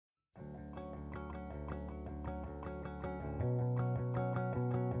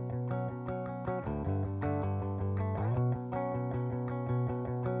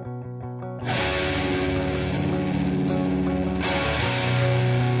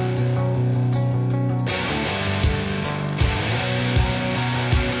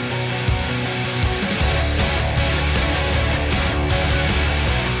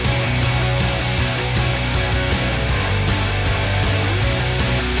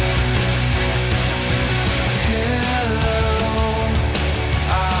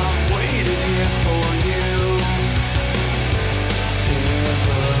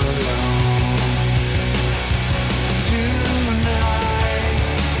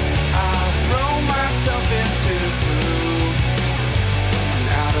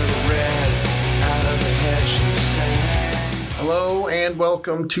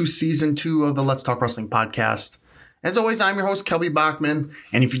welcome to season 2 of the Let's Talk Wrestling podcast. As always, I'm your host, Kelby Bachman,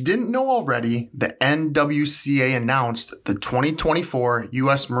 and if you didn't know already, the NWCA announced the 2024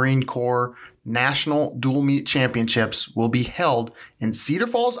 U.S. Marine Corps National Dual Meet Championships will be held in Cedar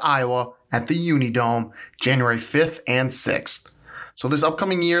Falls, Iowa at the Unidome, January 5th and 6th. So this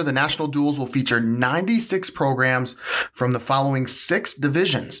upcoming year, the National Duels will feature 96 programs from the following 6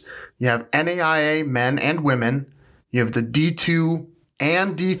 divisions. You have NAIA men and women, you have the D2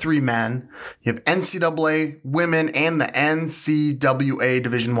 and D3 men, you have NCAA women and the NCWA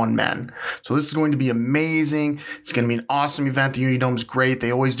Division I men. So this is going to be amazing. It's going to be an awesome event. The Unidome's great.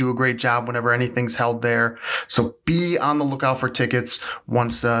 They always do a great job whenever anything's held there. So be on the lookout for tickets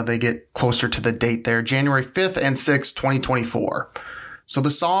once they get closer to the date there, January 5th and 6th, 2024. So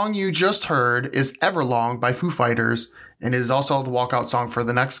the song you just heard is Everlong by Foo Fighters, and it is also the walkout song for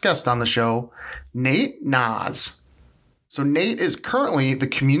the next guest on the show, Nate Naasz. So Nate is currently the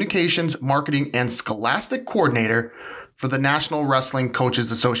Communications, Marketing, and Scholastic Coordinator for the National Wrestling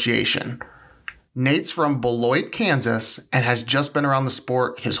Coaches Association. Nate's from Beloit, Kansas, and has just been around the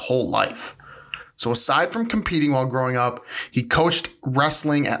sport his whole life. So aside from competing while growing up, he coached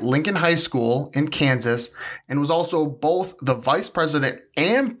wrestling at Lincoln High School in Kansas and was also both the vice president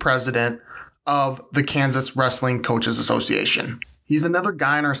and president of the Kansas Wrestling Coaches Association. He's another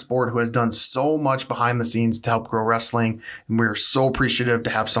guy in our sport who has done so much behind the scenes to help grow wrestling, and we're so appreciative to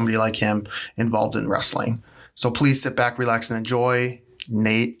have somebody like him involved in wrestling. So please sit back, relax, and enjoy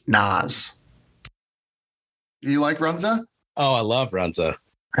Nate Naasz. Do you like Runza? Oh, I love Runza.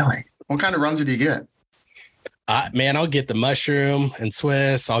 Really? What kind of Runza do you get? Man, I'll get the mushroom and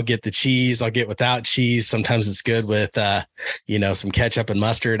Swiss. I'll get the cheese. I'll get without cheese. Sometimes it's good with, some ketchup and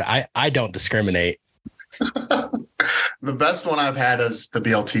mustard. I don't discriminate. The best one I've had is the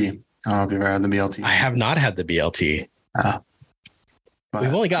BLT. I don't know if you've ever had the BLT. I have not had the BLT.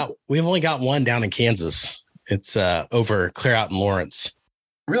 We've only got one down in Kansas. It's over clear out in Lawrence.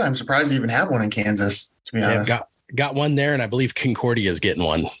 Really, I'm surprised you even have one in Kansas, to be honest. Got one there, and I believe Concordia is getting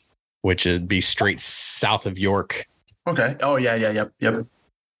one, which would be straight south of York. Okay. Oh yeah, yep. Yeah,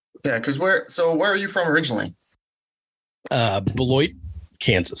 because where are you from originally? Beloit,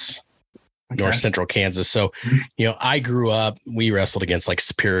 Kansas. Okay. North Central Kansas. So, I grew up, we wrestled against like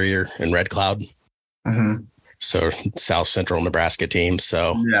Superior and Red Cloud. Mm-hmm. So South Central Nebraska team.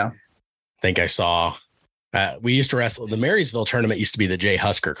 So yeah, I think I saw, we used to wrestle, the Marysville tournament used to be the Jay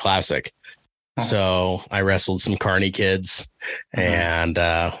Husker Classic. Oh. So I wrestled some Kearney kids and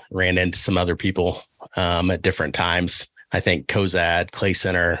ran into some other people at different times. I think Cozad, Clay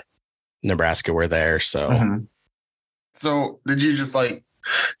Center, Nebraska were there. So, So did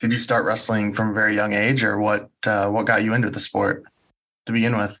you start wrestling from a very young age, or what got you into the sport to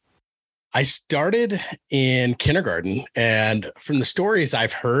begin with? I started in kindergarten, and from the stories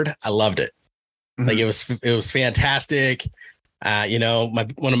I've heard, I loved it. Mm-hmm. Like it was fantastic. My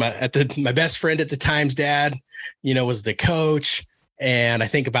best friend at the time's dad, was the coach. And I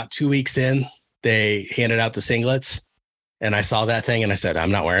think about 2 weeks in, they handed out the singlets, and I saw that thing and I said,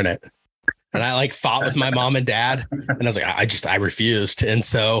 I'm not wearing it. And I fought with my mom and dad, and I was like, I refused. And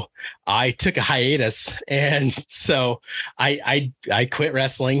so I took a hiatus. And so I quit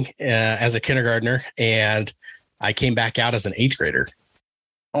wrestling as a kindergartner, and I came back out as an 8th grader.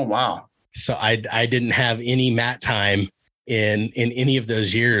 Oh, wow. So I didn't have any mat time in any of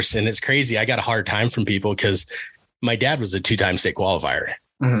those years. And it's crazy. I got a hard time from people because my dad was a 2-time state qualifier.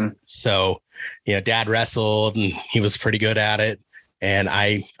 Mm-hmm. So, dad wrestled and he was pretty good at it. And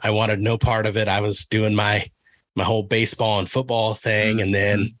I wanted no part of it. I was doing my whole baseball and football thing. Mm-hmm.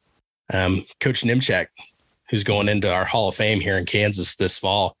 And then Coach Nimchek, who's going into our Hall of Fame here in Kansas this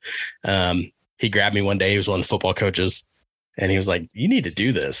fall, he grabbed me one day. He was one of the football coaches. And he was like, you need to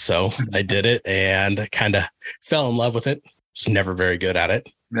do this. So I did it and kind of fell in love with it. Was never very good at it.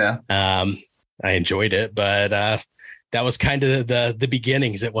 Yeah. I enjoyed it, but that was kind of the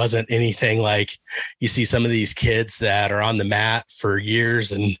beginnings. It wasn't anything like you see some of these kids that are on the mat for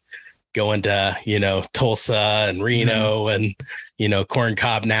years and going to, Tulsa and Reno and, Corn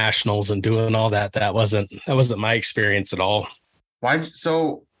Cob Nationals and doing all that. That wasn't my experience at all. Why?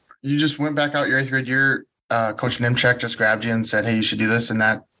 So you just went back out your 8th grade year. Coach Nimchek just grabbed you and said, hey, you should do this and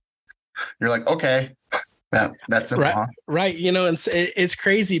that. You're like, okay, that's simple. Right. Huh? Right. And it's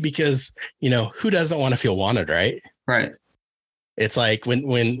crazy because, who doesn't want to feel wanted, right? Right. It's like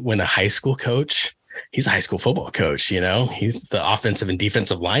when a high school coach, he's a high school football coach, he's the offensive and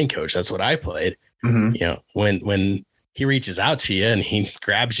defensive line coach. That's what I played. Mm-hmm. When he reaches out to you and he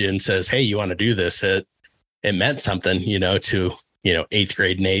grabs you and says, hey, you want to do this? It meant something, to, 8th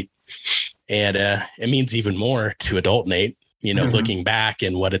grade Nate. And it means even more to adult Nate, looking back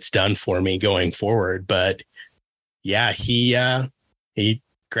and what it's done for me going forward. But yeah, he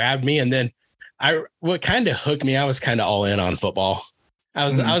grabbed me, and then what kind of hooked me, I was kind of all in on football. I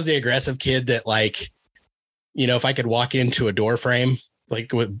was the aggressive kid that, like, if I could walk into a door frame,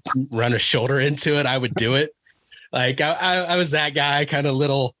 like would run a shoulder into it, I would do it. Like I was that guy, kind of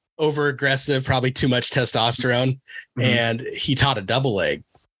little over aggressive, probably too much testosterone. And he taught a double leg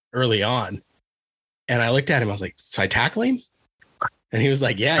early on. And I looked at him, I was like, so I tackle him? And he was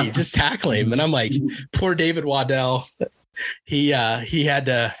like, yeah, you just tackle him. And I'm like, poor David Waddell. He had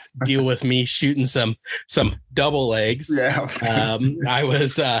to deal with me shooting some double legs. Yeah. I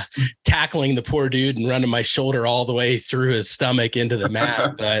was tackling the poor dude and running my shoulder all the way through his stomach into the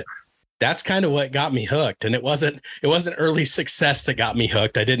mat. But that's kind of what got me hooked. And it wasn't early success that got me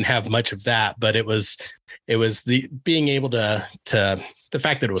hooked. I didn't have much of that, but it was the being able to the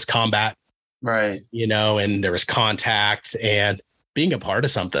fact that it was combat, right? And there was contact and being a part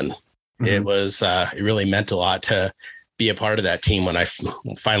of something. It was it really meant a lot to be a part of that team when I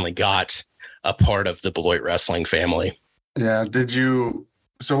finally got a part of the Beloit wrestling family. Yeah.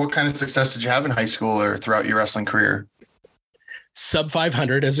 So what kind of success did you have in high school or throughout your wrestling career? Sub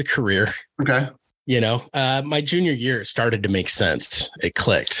 500 as a career. Okay. My junior year started to make sense. It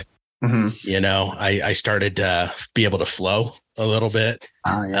clicked. I started to be able to flow a little bit.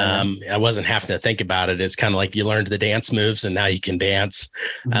 Oh, yeah. I wasn't having to think about it. It's kind of like you learned the dance moves and now you can dance.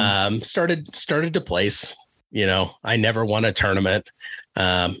 Started to place. I never won a tournament.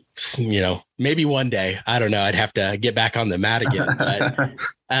 Maybe one day, I don't know. I'd have to get back on the mat again.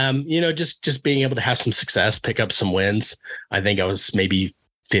 But, just being able to have some success, pick up some wins. I think I was maybe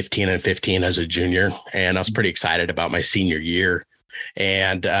 15-15 as a junior, and I was pretty excited about my senior year.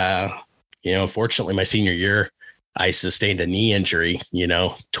 And, unfortunately, my senior year, I sustained a knee injury,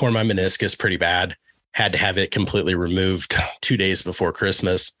 tore my meniscus pretty bad, had to have it completely removed 2 days before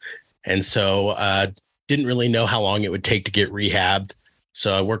Christmas. And so, didn't really know how long it would take to get rehabbed.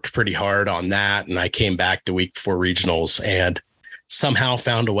 So I worked pretty hard on that. And I came back the week before regionals and somehow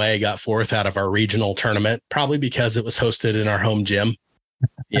found a way, got fourth out of our regional tournament, probably because it was hosted in our home gym,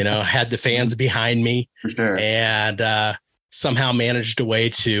 had the fans behind me. For sure. And somehow managed a way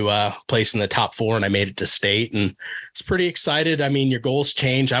to place in the top 4, and I made it to state, and I was pretty excited. I mean, your goals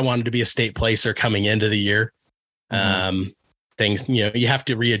change. I wanted to be a state placer coming into the year. Things, you have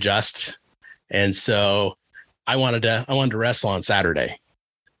to readjust. And so I wanted to wrestle on Saturday.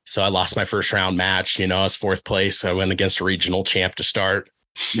 So I lost my first round match. I was 4th place. I went against a regional champ to start.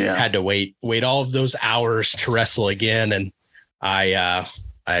 Yeah. Had to wait all of those hours to wrestle again. And I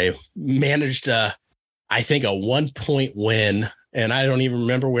managed I think a 1-point win. And I don't even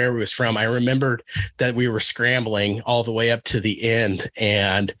remember where it was from. I remembered that we were scrambling all the way up to the end.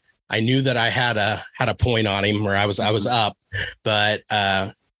 And I knew that I had a point on him where I was up, but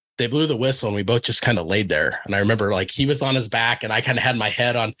they blew the whistle and we both just kind of laid there. And I remember, like, he was on his back and I kind of had my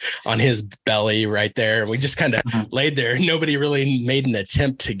head on his belly right there. And we just kind of laid there. Nobody really made an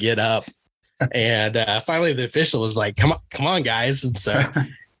attempt to get up. And finally the official was like, come on, guys. And so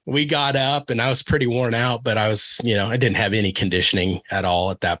we got up, and I was pretty worn out, but I was, I didn't have any conditioning at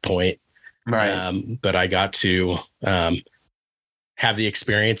all at that point. Right. But I got to have the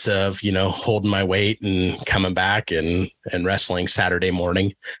experience of, holding my weight and coming back and wrestling Saturday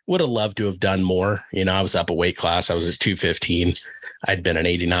morning. Would have loved to have done more. I was up a weight class. I was at 215. I'd been an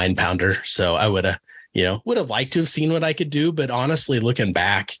 89 pounder. So I would have liked to have seen what I could do. But honestly, looking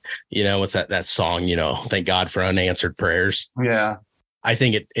back, what's that song, thank God for unanswered prayers. Yeah. I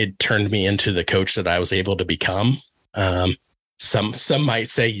think it turned me into the coach that I was able to become. Some might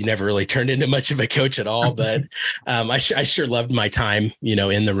say you never really turned into much of a coach at all, but I sure loved my time,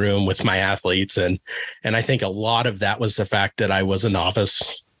 in the room with my athletes. And I think a lot of that was the fact that I was a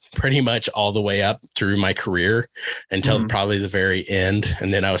novice pretty much all the way up through my career until probably the very end.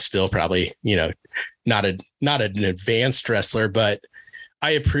 And then I was still probably, not an advanced wrestler, but I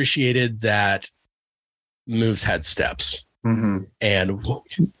appreciated that moves had steps and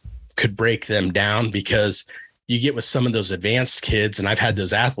could break them down, because you get with some of those advanced kids, and I've had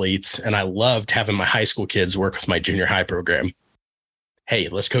those athletes, and I loved having my high school kids work with my junior high program. Hey,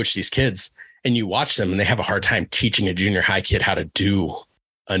 let's coach these kids. And you watch them and they have a hard time teaching a junior high kid how to do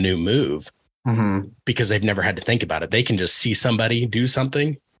a new move because they've never had to think about it. They can just see somebody do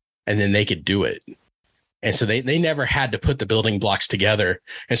something and then they could do it. And so they never had to put the building blocks together.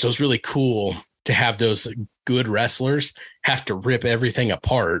 And so it's really cool to have those good wrestlers have to rip everything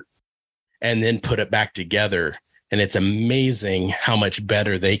apart and then put it back together. And it's amazing how much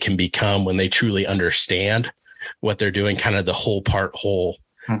better they can become when they truly understand what they're doing, kind of the whole part whole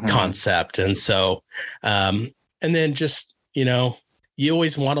concept. And so, and then just you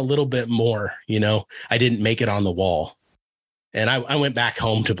always want a little bit more. I didn't make it on the wall. And I went back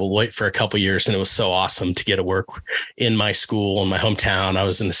home to Beloit for a couple of years, and it was so awesome to get to work in my school in my hometown. I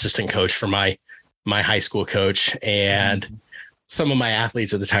was an assistant coach for my high school coach, and some of my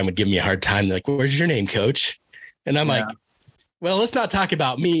athletes at the time would give me a hard time. They're like, "Where's your name, coach?" And I'm like, well, let's not talk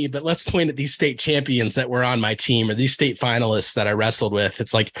about me, but let's point at these state champions that were on my team or these state finalists that I wrestled with.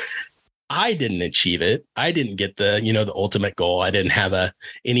 It's like, I didn't achieve it. I didn't get the ultimate goal. I didn't have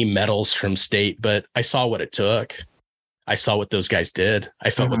any medals from state, but I saw what it took. I saw what those guys did.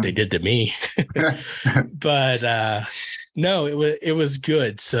 I felt what they did to me, but no, it was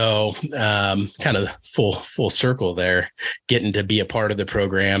good. So kind of full circle there, getting to be a part of the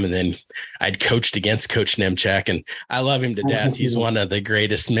program. And then I'd coached against Coach Nemchek, and I love him to death. He's one of the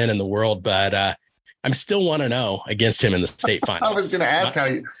greatest men in the world, but I'm still 1-0 against him in the state finals. I was going to ask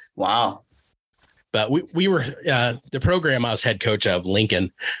wow. But we were the program I was head coach of,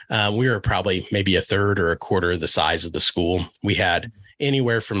 Lincoln. We were probably maybe a third or a quarter of the size of the school. We had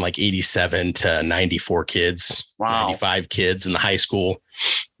anywhere from like 87 to 94 kids, 95 kids in the high school.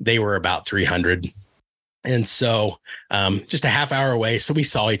 They were about 300. And so just a half hour away. So we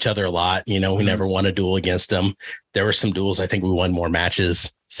saw each other a lot. We never won a duel against them. There were some duels. I think we won more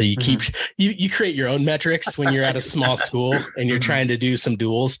matches. So you you create your own metrics when you're at a small school and you're trying to do some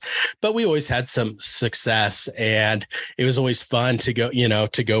duels, but we always had some success, and it was always fun to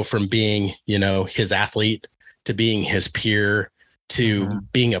go from being, his athlete to being his peer to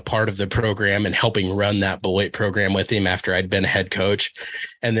being a part of the program and helping run that Beloit program with him after I'd been a head coach.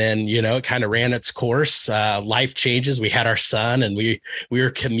 And then, it kind of ran its course. Life changes. We had our son, and we were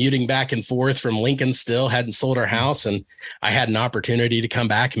commuting back and forth from Lincoln still, hadn't sold our house. And I had an opportunity to come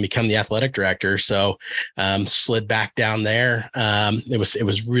back and become the athletic director. So slid back down there. It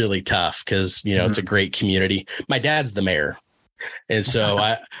was really tough because, it's a great community. My dad's the mayor. And so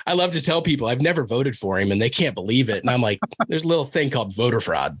I love to tell people I've never voted for him, and they can't believe it. And I'm like, there's a little thing called voter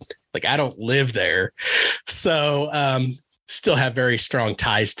fraud. Like, I don't live there. So still have very strong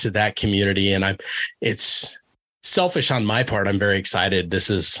ties to that community. And it's selfish on my part. I'm very excited.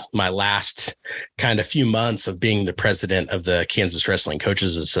 This is my last kind of few months of being the president of the Kansas Wrestling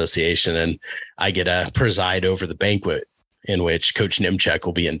Coaches Association. And I get to preside over the banquet in which Coach Nemchek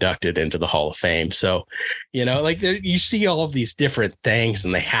will be inducted into the Hall of Fame. So, you see all of these different things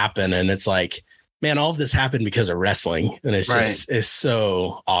and they happen, and it's like, man, all of this happened because of wrestling. And it's it's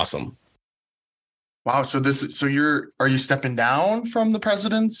so awesome. Wow. So are you stepping down from the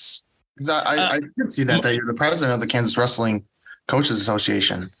president's? I did see that you're the president of the Kansas Wrestling Coaches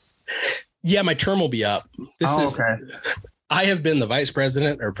Association. Yeah. My term will be up. Okay. I have been the vice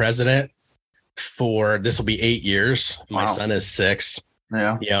president or president this will be 8 years. My son is 6.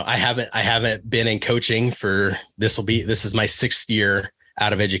 Yeah. I haven't been in coaching this is my 6th year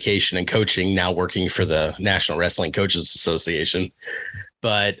out of education and coaching, now working for the National Wrestling Coaches Association.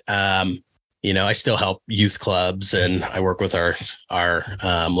 But, I still help youth clubs, and I work with our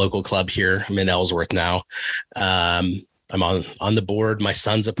local club here. I'm in Ellsworth now. I'm on the board. My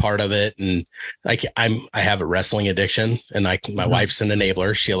son's a part of it. And I have a wrestling addiction, and my wife's an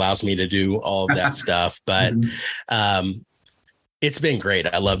enabler. She allows me to do all of that stuff, but it's been great.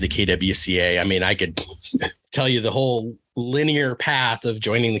 I love the KWCA. I mean, I could tell you the whole linear path of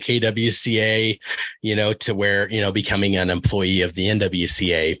joining the KWCA, to where, becoming an employee of the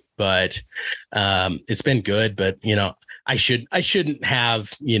NWCA, but it's been good. But, I shouldn't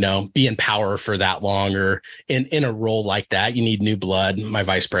have, be in power for that long, or in a role like that. You need new blood. My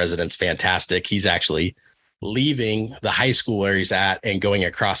vice president's fantastic. He's actually leaving the high school where he's at and going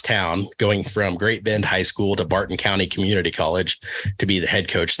across town, going from Great Bend High School to Barton County Community College to be the head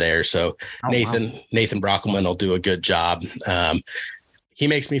coach there. So Nathan Brockelman will do a good job. He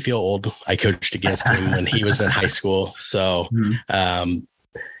makes me feel old. I coached against him when he was in high school. So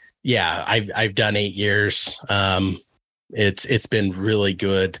yeah, I've done 8 years. It's been really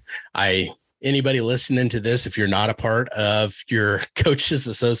good. Anybody listening to this, if you're not a part of your coaches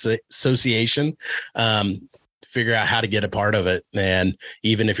association, figure out how to get a part of it. And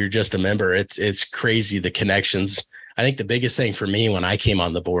even if you're just a member, it's crazy, the connections. I think the biggest thing for me when I came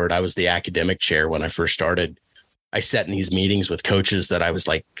on the board, I was the academic chair when I first started. I sat in these meetings with coaches that I was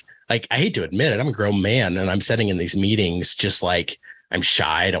like, I hate to admit it, I'm a grown man, and I'm sitting in these meetings just like, I'm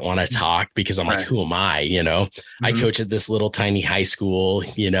shy. I don't want to talk because I'm like, who am I? I coach at this little tiny high school,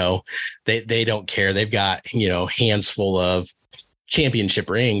 they don't care. They've got, hands full of championship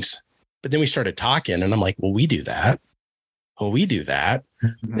rings. But then we started talking, and I'm like, well, we do that.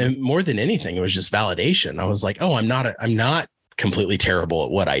 And more than anything, it was just validation. I was like, oh, I'm not completely terrible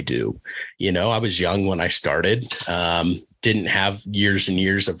at what I do. I was young when I started. didn't have years and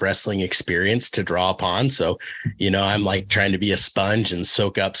years of wrestling experience to draw upon. So, I'm like trying to be a sponge and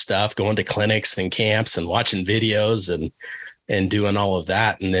soak up stuff, going to clinics and camps and watching videos and doing all of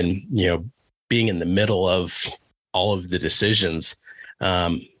that. And then, being in the middle of all of the decisions,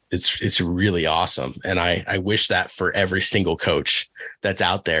 it's really awesome. And I wish that for every single coach that's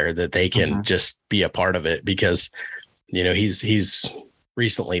out there, that they can just be a part of it, because, he's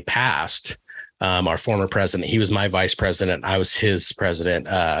recently passed. Our former president, he was my vice president. I was his president,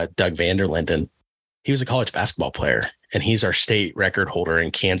 Doug Vanderlinden. He was a college basketball player, and he's our state record holder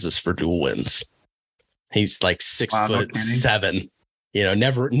in Kansas for dual wins. He's like 6'7",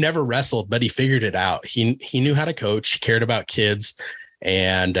 never wrestled, but he figured it out. He knew how to coach, he cared about kids.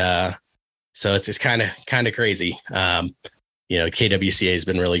 And so it's kind of crazy. KWCA has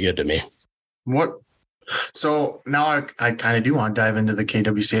been really good to me. So now I kind of do want to dive into the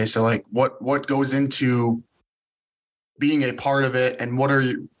KWCA. So like what goes into being a part of it, and what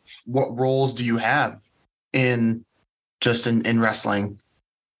roles do you have in wrestling?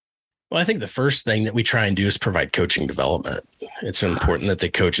 Well, I think the first thing that we try and do is provide coaching development. It's important that the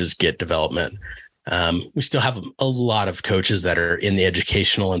coaches get development. We still have a lot of coaches that are in the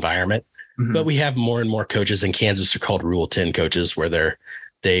educational environment, but we have more and more coaches in Kansas are called Rule 10 coaches, where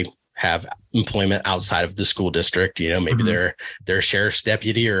they have employment outside of the school district. Maybe they're a sheriff's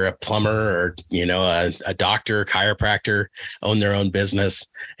deputy or a plumber or, a doctor, chiropractor, own their own business.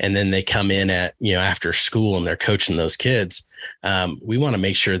 And then they come in at, after school and they're coaching those kids. We want to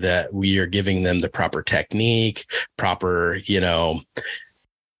make sure that we are giving them the proper technique, proper,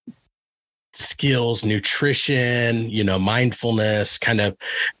 skills, nutrition, mindfulness, kind of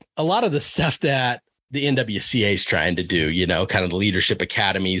a lot of the stuff that the NWCA is trying to do, kind of the leadership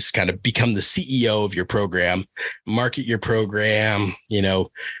academies, kind of become the CEO of your program, market your program,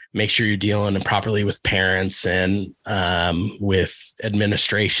 make sure you're dealing properly with parents and with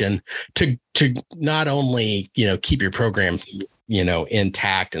administration to not only, keep your program,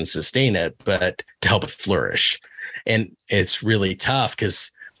 intact and sustain it, but to help it flourish. And it's really tough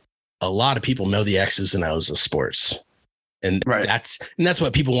because a lot of people know the X's and O's of sports. And that's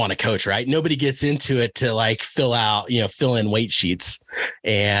what people want to coach, right? Nobody gets into it to like fill in weight sheets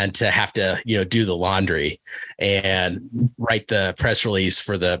and to have to, do the laundry and write the press release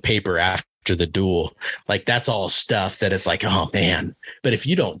for the paper after the duel. Like that's all stuff that it's like, oh man, but if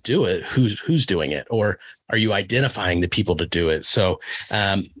you don't do it, who's doing it? Or are you identifying the people to do it? So,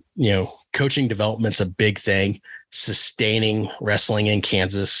 coaching development's a big thing. Sustaining wrestling in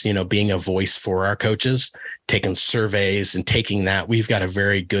Kansas, being a voice for our coaches, taking surveys and taking that. We've got a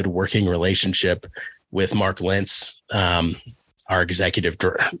very good working relationship with Mark Lentz, our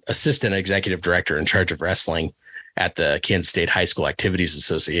assistant executive director in charge of wrestling at the Kansas State High School Activities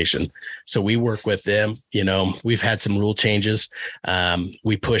Association. So we work with them. We've had some rule changes.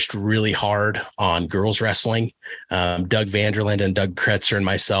 We pushed really hard on girls wrestling. Doug Vanderland and Doug Kretzer and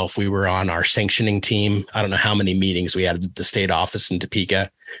myself, we were on our sanctioning team. I don't know how many meetings we had at the state office in Topeka,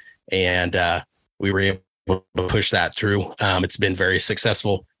 and we were able to push that through. It's been very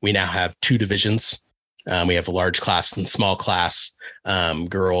successful. We now have 2 divisions. We have a large class and small class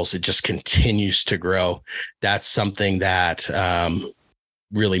girls. It just continues to grow. That's something that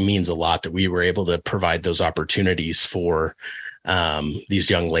really means a lot, that we were able to provide those opportunities for these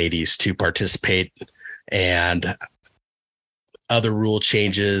young ladies to participate. And other rule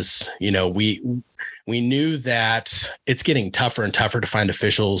changes, we knew that it's getting tougher and tougher to find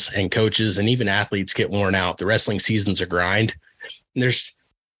officials and coaches, and even athletes get worn out. The wrestling season's a grind. And there's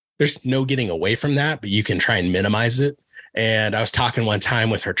no getting away from that, but you can try and minimize it. And I was talking one time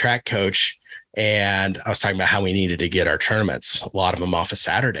with her track coach, and I was talking about how we needed to get our tournaments, a lot of them off of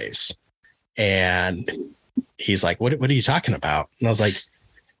Saturdays. And he's like, what are you talking about? And I was like,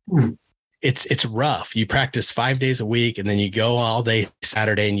 it's rough. You practice 5 days a week, and then you go all day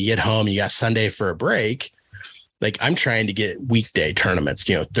Saturday, and you get home, you got Sunday for a break. Like, I'm trying to get weekday tournaments,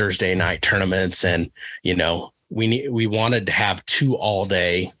 Thursday night tournaments. And, we wanted to have 2 all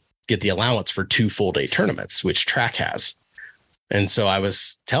day, get the allowance for 2 full day tournaments, which track has. And so I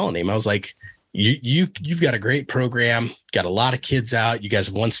was telling him, I was like, you've got a great program, got a lot of kids out. You guys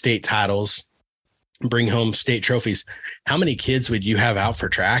have won state titles, bring home state trophies. How many kids would you have out for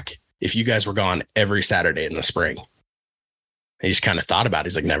track if you guys were gone every Saturday in the spring? And he just kind of thought about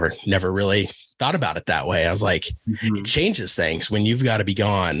it. He's like, never really thought about it that way. I was like, It changes things when you've got to be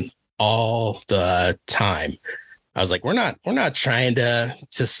gone all the time. I was like, we're not trying to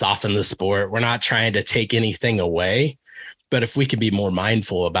soften the sport. We're not trying to take anything away, but if we can be more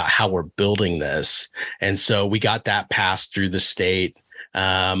mindful about how we're building this. And so we got that passed through the state.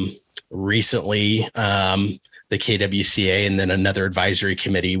 Recently, the KWCA and then another advisory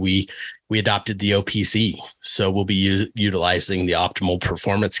committee, we adopted the OPC. So we'll be utilizing the optimal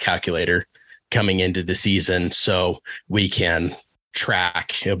performance calculator coming into the season so we can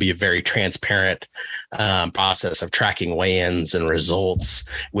track. It'll be a very transparent process of tracking weigh-ins and results,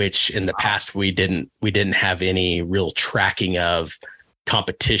 which in the past we didn't have any real tracking of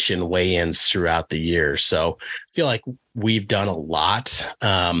competition weigh-ins throughout the year. So I feel like we've done a lot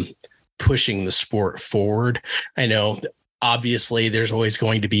pushing the sport forward. I know obviously there's always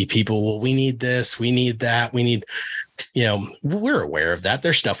going to be people, well, we need this, we need that, we need, we're aware of that.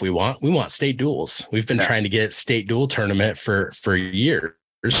 There's stuff we want. We want state duels. We've been trying to get state duel tournament for years.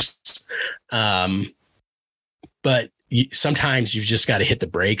 But sometimes you've just got to hit the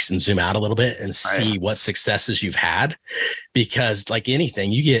brakes and zoom out a little bit and see what successes you've had, because like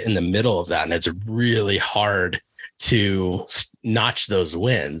anything, you get in the middle of that and it's really hard to notch those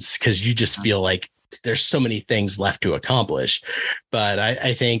wins because you just feel like there's so many things left to accomplish. But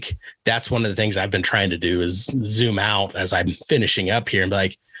I think that's one of the things I've been trying to do is zoom out as I'm finishing up here and be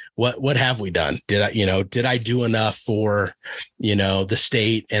like, what have we done? Did I do enough for, the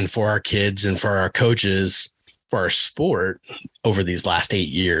state and for our kids and for our coaches, for our sport over these last 8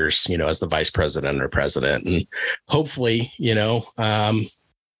 years, as the vice president or president? And hopefully,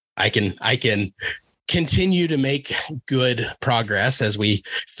 I can continue to make good progress as we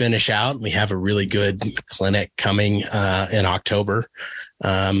finish out. We have a really good clinic coming in October.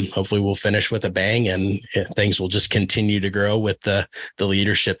 Hopefully we'll finish with a bang and things will just continue to grow with the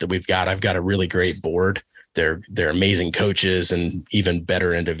leadership that we've got. I've got a really great board. They're amazing coaches and even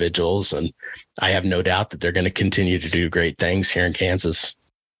better individuals. And I have no doubt that they're going to continue to do great things here in Kansas.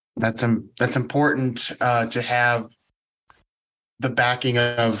 That's important to have the backing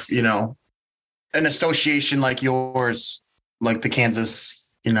of, an association like yours, like the Kansas,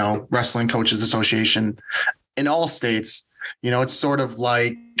 Wrestling Coaches Association in all states. It's sort of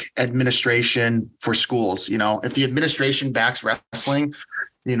like administration for schools. If the administration backs wrestling,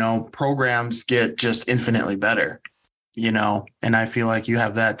 programs get just infinitely better, and I feel like you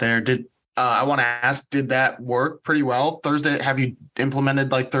have that there. I want to ask, did that work pretty well Thursday? Have you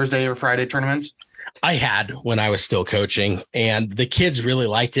implemented like Thursday or Friday tournaments? I had when I was still coaching, and the kids really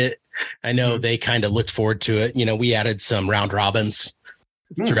liked it. I know they kind of looked forward to it. We added some round robins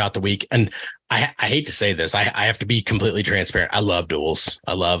throughout the week. And I hate to say this, I have to be completely transparent. I love duels.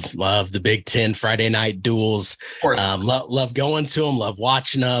 I love the Big Ten Friday night duels. Love going to them, love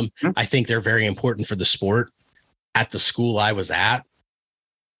watching them. Mm-hmm. I think they're very important for the sport. At the school I was at,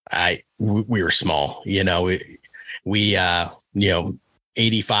 we were small, we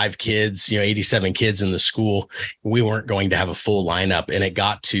 85 kids, 87 kids in the school. We weren't going to have a full lineup. And it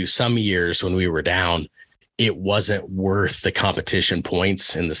got to some years when we were down, it wasn't worth the competition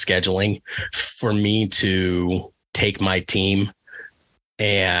points and the scheduling for me to take my team.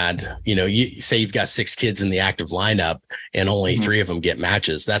 And, you say you've got 6 kids in the active lineup and only 3 of them get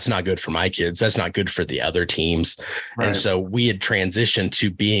matches. That's not good for my kids. That's not good for the other teams. Right. And so we had transitioned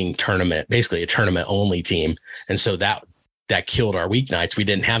to being basically a tournament only team. And so that killed our weeknights. We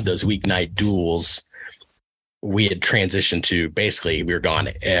didn't have those weeknight duels. We had transitioned to basically we were gone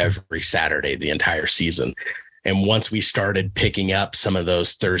every Saturday the entire season. And once we started picking up some of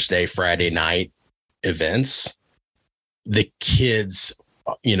those Thursday, Friday night events, the kids,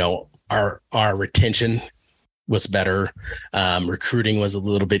 our retention was better. Recruiting was a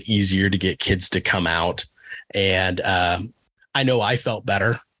little bit easier to get kids to come out. And I know I felt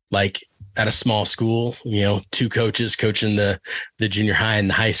better. Like at a small school, 2 coaches coaching the junior high and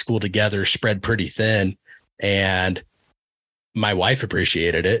the high school together, spread pretty thin. And my wife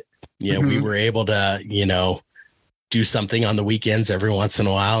appreciated it. We were able to, do something on the weekends every once in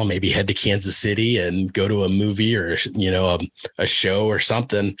a while, maybe head to Kansas City and go to a movie or, a show or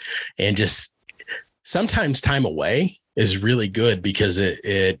something. And just sometimes time away is really good because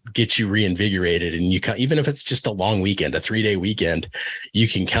it gets you reinvigorated, and even if it's just a long weekend, a 3-day weekend, you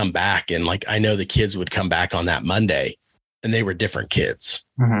can come back. And like, I know the kids would come back on that Monday and they were different kids,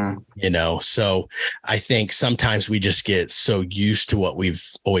 so I think sometimes we just get so used to what we've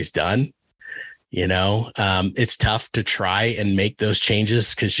always done. It's tough to try and make those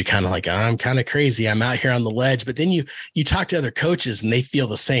changes because you're kind of like, I'm kind of crazy. I'm out here on the ledge. But then you talk to other coaches and they feel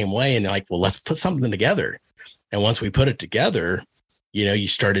the same way. And they're like, well, let's put something together. And once we put it together, you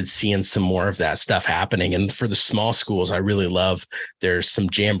started seeing some more of that stuff happening. And for the small schools, I really love, there's some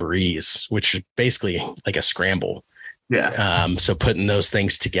jamborees, which is basically like a scramble. Yeah. So putting those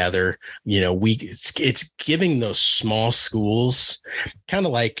things together, it's giving those small schools kind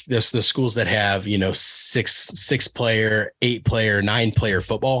of like the schools that have, 6 player, 8 player, 9 player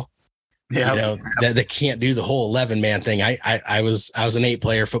football. Yeah. That they can't do the whole 11-man thing. I was an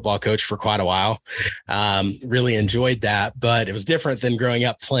 8-player football coach for quite a while. Really enjoyed that, but it was different than growing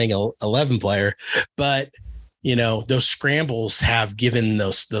up playing 11-player. But those scrambles have given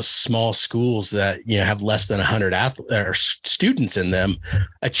those small schools that have less than 100 students in them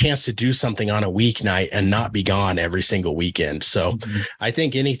a chance to do something on a weeknight and not be gone every single weekend. So I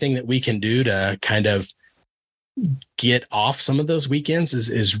think anything that we can do to kind of get off some of those weekends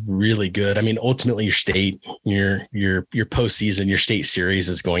is really good. I mean, ultimately your postseason, your state series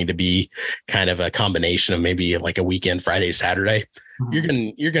is going to be kind of a combination of maybe like a weekend, Friday, Saturday.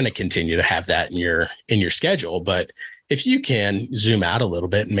 You're going to continue to have that in your schedule. But if you can zoom out a little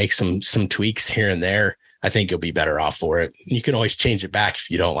bit and make some tweaks here and there, I think you'll be better off for it. You can always change it back if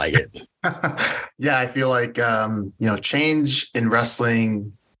you don't like it. Yeah. I feel like, change in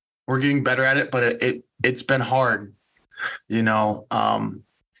wrestling, we're getting better at it, but it's been hard.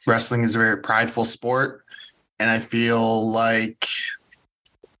 Wrestling is a very prideful sport, and I feel like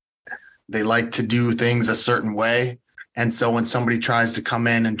they like to do things a certain way. And so when somebody tries to come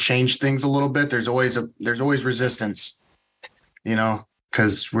in and change things a little bit, there's always resistance,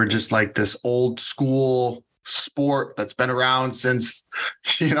 because we're just like this old school sport that's been around since,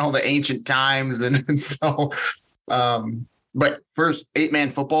 the ancient times. And so, but first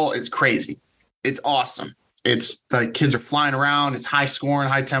 8-man football is crazy. It's awesome. It's like kids are flying around. It's high scoring,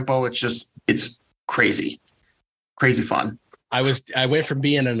 high tempo. It's crazy fun. I went from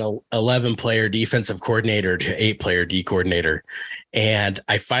being an 11-player defensive coordinator to 8-player D coordinator. And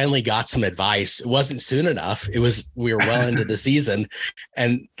I finally got some advice. It wasn't soon enough. We were well into the season.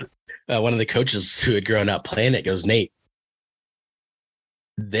 And one of the coaches who had grown up playing it goes, Nate,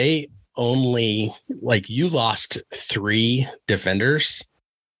 they only you lost 3 defenders,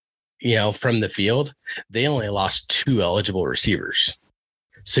 from the field. They only lost 2 eligible receivers.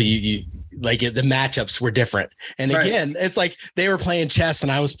 So you the matchups were different. And again, It's like they were playing chess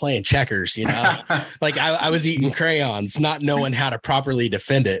and I was playing checkers, I was eating crayons, not knowing how to properly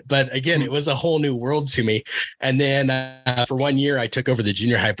defend it. But again, it was a whole new world to me. And then for 1 year, I took over the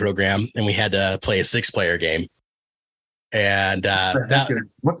junior high program and we had to play a 6-player game. And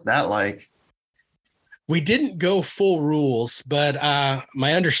what's that like? We didn't go full rules, but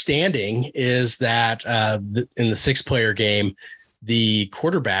my understanding is that in the 6-player game, the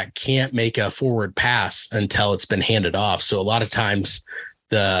quarterback can't make a forward pass until it's been handed off. So a lot of times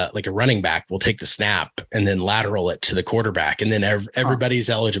a running back will take the snap and then lateral it to the quarterback. And then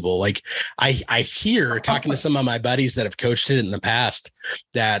everybody's eligible. I hear talking to some of my buddies that have coached it in the past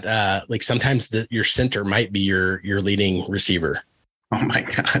that sometimes your center might be your leading receiver. Oh my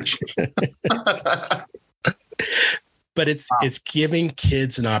gosh. But it's giving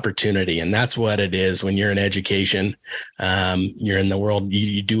kids an opportunity. And that's what it is when you're in education. You're in the world,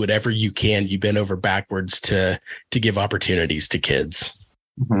 you do whatever you can. You bend over backwards to give opportunities to kids.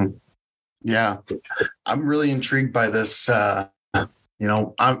 Mm-hmm. Yeah. I'm really intrigued by this. I'm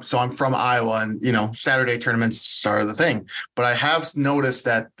from Iowa and, Saturday tournaments are the thing, but I have noticed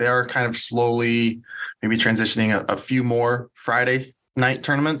that they're kind of slowly maybe transitioning a few more Friday night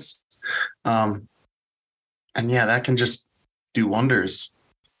tournaments. And yeah, that can just do wonders.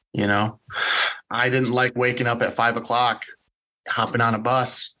 I didn't like waking up at 5:00, hopping on a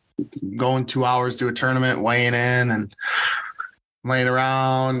bus, going 2 hours to a tournament, weighing in and laying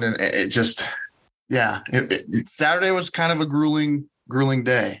around. And it just, Saturday was kind of a grueling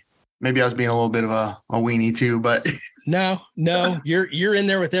day. Maybe I was being a little bit of a weenie too, but no, you're in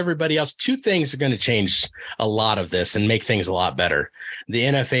there with everybody else. 2 things are going to change a lot of this and make things a lot better. The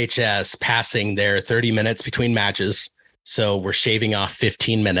NFHS passing their 30 minutes between matches. So we're shaving off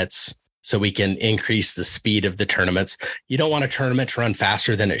 15 minutes so we can increase the speed of the tournaments. You don't want a tournament to run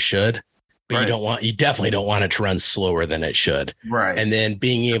faster than it should, but you definitely don't want it to run slower than it should. Right. And then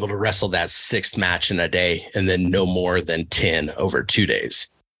being able to wrestle that 6th match in a day and then no more than 10 over 2 days.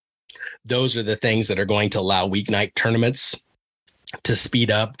 Those are the things that are going to allow weeknight tournaments to speed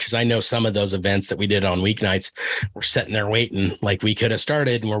up. Because I know some of those events that we did on weeknights, we're sitting there waiting, we could have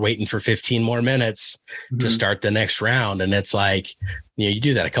started and we're waiting for 15 more minutes to start the next round. And it's you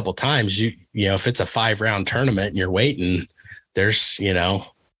do that a couple of times, if it's a 5-round tournament and you're waiting, there's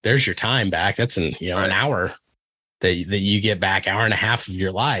your time back. That's an hour that you get back, hour and a half of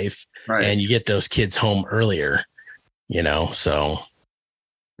your life. Right. And you get those kids home earlier, so.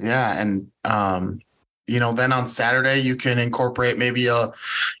 Yeah. And, then on Saturday, you can incorporate maybe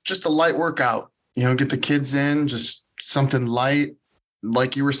just a light workout, get the kids in, just something light.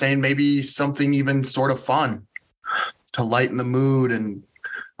 Like you were saying, maybe something even sort of fun to lighten the mood and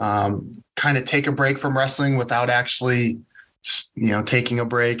kind of take a break from wrestling without actually taking a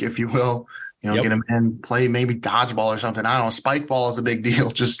break, if you will, Yep. get them in, play maybe dodgeball or something. I don't know. Spike ball is a big deal.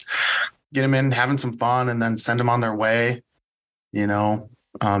 Just get them in, having some fun, and then send them on their way,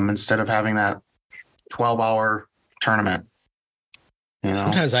 instead of having that 12-hour tournament.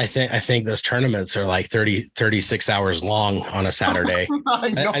 Sometimes I think those tournaments are like 36 hours long on a Saturday. I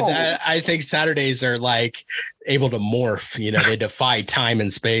know. I think Saturdays are like able to morph, they defy time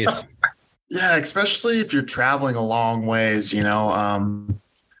and space. Yeah, especially if you're traveling a long ways, I don't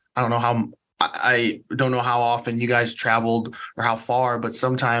know how I don't know how often you guys traveled or how far, but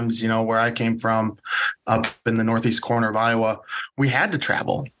sometimes, where I came from up in the northeast corner of Iowa, we had to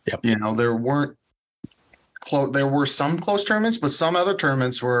travel. Yep. There weren't there were some close tournaments, but some other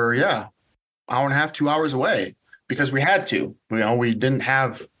tournaments were, hour and a half, 2 hours away because we had to. We didn't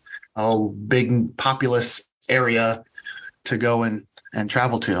have a big populous area to go and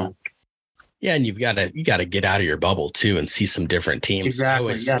travel to. Yeah, and you got to get out of your bubble too and see some different teams. Exactly. I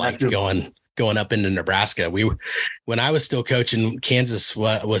always liked going up into Nebraska. When I was still coaching, Kansas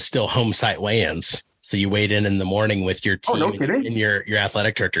was still home site weigh-ins. So you weighed in the morning with your team and your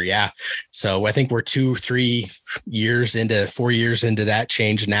athletic director. Yeah. So I think we're 4 years into that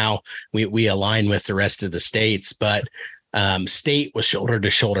change. Now we align with the rest of the states, but state was shoulder to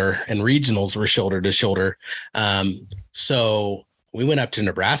shoulder and regionals were shoulder to shoulder. So we went up to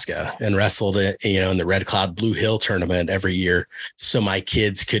Nebraska and wrestled, in the Red Cloud Blue Hill tournament every year. So my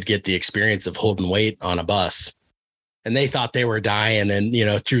kids could get the experience of holding weight on a bus. And they thought they were dying. And,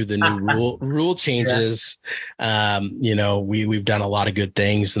 through the new rule changes, we've done a lot of good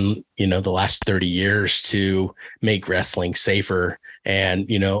things in, the last 30 years to make wrestling safer. And,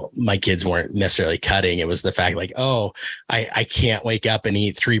 my kids weren't necessarily cutting. It was the fact like, oh, I can't wake up and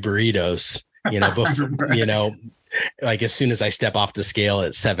eat 3 burritos, before, like as soon as I step off the scale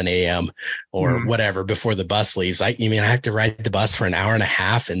at 7 a.m. or whatever, before the bus leaves, I have to ride the bus for an hour and a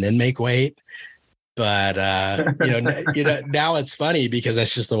half and then make weight. But, now it's funny because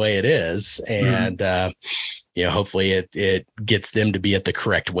that's just the way it is. And, hopefully it gets them to be at the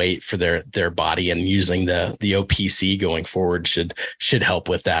correct weight for their body, and using the OPC going forward should help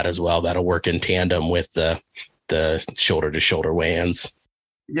with that as well. That'll work in tandem with the shoulder to shoulder weigh-ins.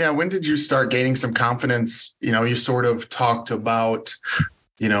 Yeah. When did you start gaining some confidence? You sort of talked about,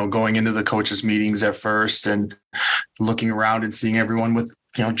 going into the coaches' meetings at first and looking around and seeing everyone with,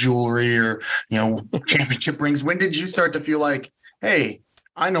 jewelry or, championship rings. When did you start to feel like, hey,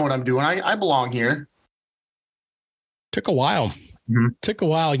 I know what I'm doing. I belong here? Took a while. Took a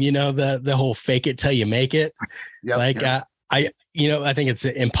while, the whole fake it till you make it. Yep, I think it's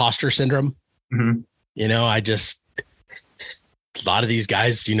imposter syndrome. A lot of these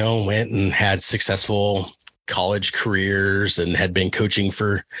guys, went and had successful college careers and had been coaching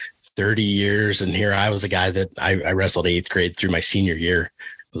for 30 years. And here I was a guy that I wrestled 8th grade through my senior year.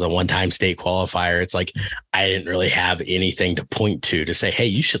 It was a one-time state qualifier. It's like, I didn't really have anything to point to say, hey,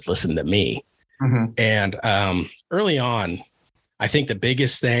 you should listen to me. And early on, I think the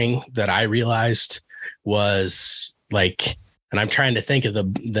biggest thing that I realized was like, and I'm trying to think of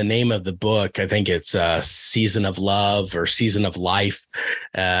the name of the book. I think it's Season of Love or Season of Life.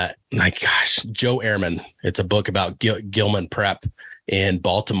 My gosh, Joe Ehrman. It's a book about Gilman Prep in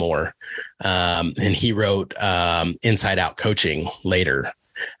Baltimore. And he wrote Inside Out Coaching later.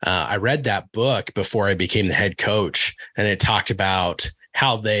 I read that book before I became the head coach, and it talked about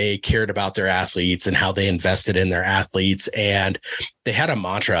how they cared about their athletes and how they invested in their athletes. And they had a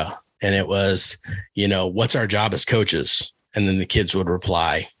mantra, and it was, what's our job as coaches? And then the kids would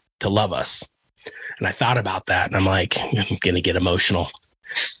reply, to love us. And I thought about that, and I'm like, I'm going to get emotional.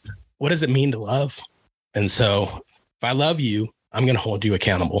 What does it mean to love? And so if I love you, I'm going to hold you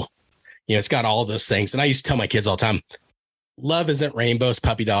accountable. It's got all those things. And I used to tell my kids all the time, love isn't rainbows,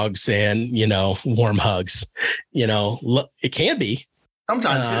 puppy dogs, and, warm hugs. It can be.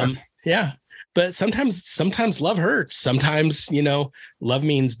 Sometimes. Yeah. But sometimes love hurts. Sometimes, love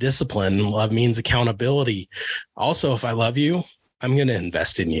means discipline. Love means accountability. Also, if I love you, I'm going to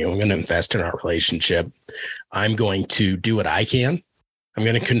invest in you. I'm going to invest in our relationship. I'm going to do what I can. I'm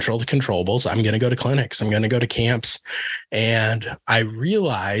going to control the controllables. I'm going to go to clinics. I'm going to go to camps. And I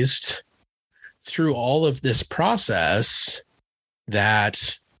realized through all of this process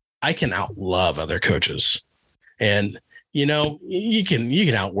that I can outlove other coaches. And, you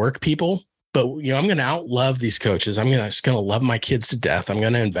can outwork people, but, I'm going to outlove these coaches. I'm just going to love my kids to death. I'm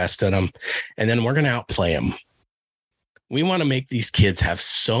going to invest in them, and then we're going to outplay them. We want to make these kids have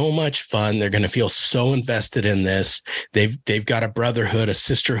so much fun. They're going to feel so invested in this. They've got a brotherhood, a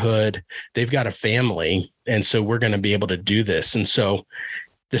sisterhood. They've got a family. And so we're going to be able to do this. And so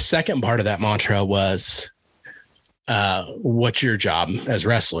the second part of that mantra was, what's your job as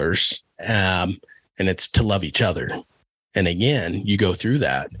wrestlers? And it's to love each other. And again, you go through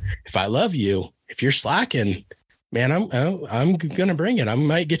that. If I love you, if you're slacking, man, I'm going to bring it. I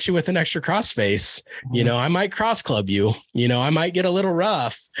might get you with an extra crossface. I might cross club you, I might get a little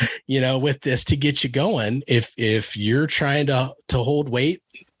rough, with this to get you going. If you're trying to hold weight,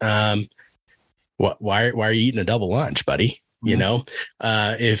 why are you eating a double lunch, buddy?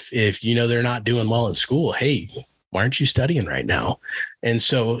 If they're not doing well in school, hey, why aren't you studying right now? And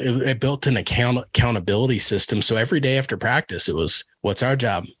so it built an accountability system. So every day after practice, it was, what's our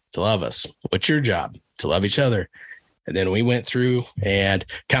job? To love us. What's your job? To love each other. And then we went through, and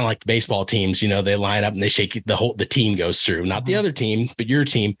kind of like the baseball teams, they line up and they shake the team goes through, not the other team, but your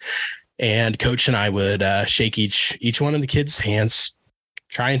team. And coach and I would shake each one of the kids' hands,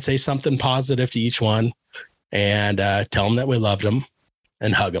 try and say something positive to each one, and tell them that we loved them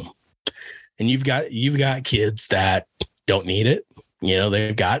and hug them. And you've got kids that don't need it.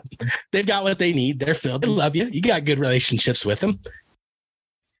 They've got what they need. They're filled. They love you. You got good relationships with them.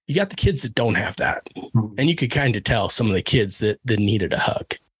 You got the kids that don't have that. And you could kind of tell some of the kids that needed a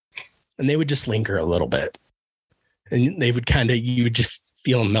hug, and they would just linger a little bit, and they would you would just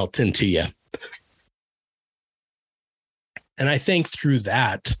feel them melt into you. And I think through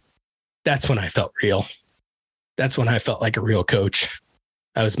that's when I felt real. That's when I felt like a real coach.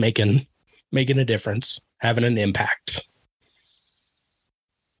 I was making a difference, having an impact.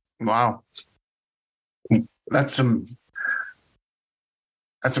 Wow. That's some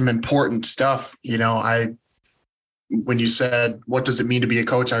important stuff. When you said, what does it mean to be a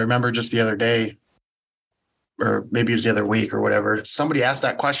coach? I remember just the other day, or maybe it was the other week or whatever, somebody asked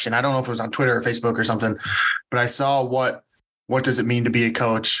that question. I don't know if it was on Twitter or Facebook or something, but I saw what does it mean to be a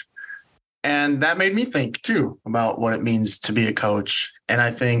coach? And that made me think too about what it means to be a coach. And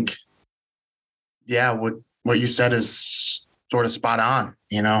I think, yeah, what you said is sort of spot on,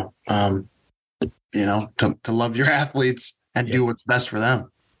 to love your athletes and do what's best for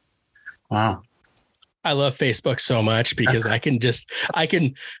them. Wow. I love Facebook so much because I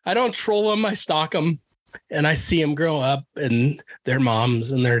don't troll them. I stalk them, and I see them grow up, and their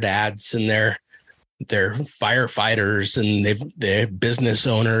moms and their dads and they're firefighters, and they're business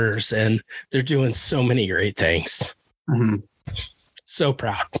owners, and they're doing so many great things. Mm-hmm. So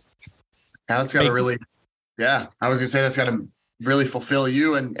proud. Yeah, that's got to really, I was gonna say that's got to really fulfill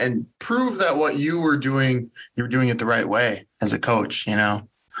you and prove that what you were doing it the right way as a coach.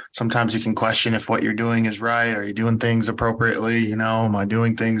 Sometimes you can question if what you're doing is right. Are you doing things appropriately? Am I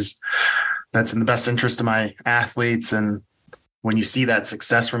doing things that's in the best interest of my athletes? And when you see that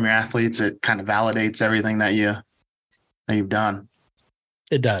success from your athletes, it kind of validates everything that you've done.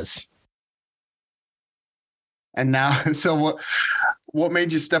 It does. And now, so what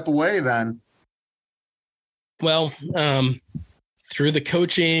made you step away then? Well, through the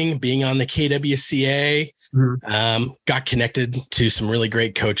coaching, being on the KWCA, got connected to some really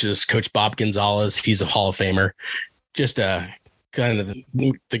great coaches. Coach Bob Gonzalez, he's a Hall of Famer, just kind of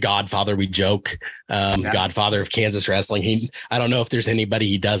the godfather, we joke, godfather of Kansas wrestling. I don't know if there's anybody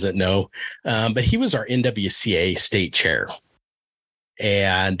he doesn't know, but he was our NWCA state chair,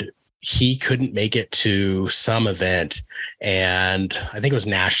 and he couldn't make it to some event, and I think it was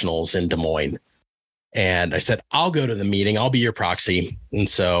nationals in Des Moines. And I said, I'll go to the meeting. I'll be your proxy. And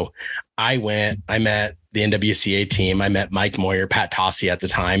so I went, I met the NWCA team. I met Mike Moyer, Pat Tossi at the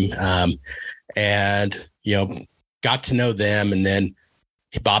time. And, got to know them. And then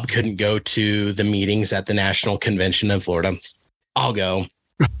Bob couldn't go to the meetings at the national convention in Florida. I'll go.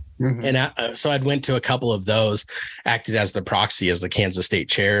 Mm-hmm. And so I'd went to a couple of those, acted as the proxy as the Kansas state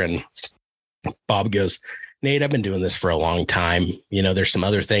chair. And Bob goes, Nate, I've been doing this for a long time. There's some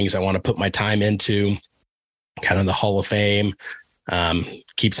other things I want to put my time into, kind of the Hall of Fame,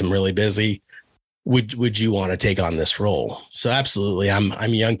 keeps him really busy. Would you want to take on this role? So absolutely. I'm a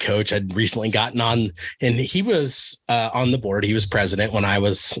young coach. I'd recently gotten on, and he was on the board. He was president when I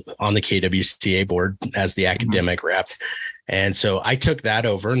was on the KWCA board as the academic rep. And so I took that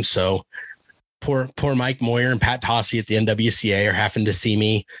over. And so poor Mike Moyer and Pat Tossi at the NWCA are having to see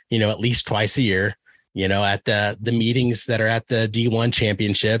me, at least twice a year, at the meetings that are at the D1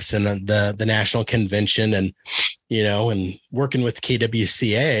 championships and the national convention, and, and working with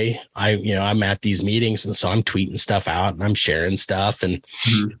KWCA, I'm at these meetings. And so I'm tweeting stuff out and I'm sharing stuff. And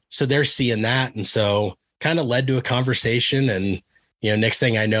so they're seeing that. And so kind of led to a conversation, and, next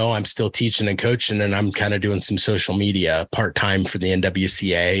thing I know, I'm still teaching and coaching, and I'm kind of doing some social media part-time for the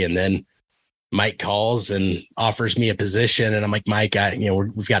NWCA. And then Mike calls and offers me a position, and I'm like, Mike,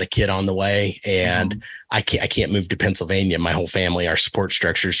 we've got a kid on the way, and I can't move to Pennsylvania. My whole family, our support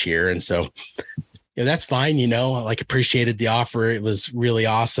structure's here. And so, that's fine. Like appreciated the offer. It was really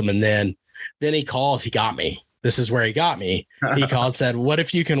awesome. And then he called, he got me. This is where he got me. He called and said, what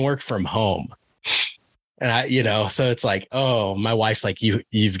if you can work from home? And so it's like, oh, my wife's like,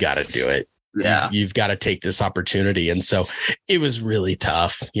 you've got to do it. Yeah. You've got to take this opportunity. And so it was really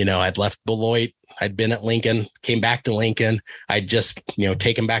tough. I'd left Beloit. I'd been at Lincoln, came back to Lincoln. I'd just,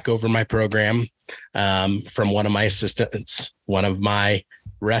 taken back over my program from one of my assistants, one of my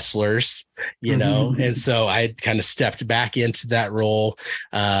wrestlers, and so I had kind of stepped back into that role.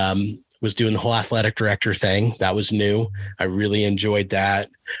 Was doing the whole athletic director thing. That was new. I really enjoyed that.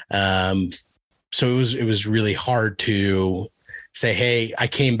 So it was really hard to say, hey, I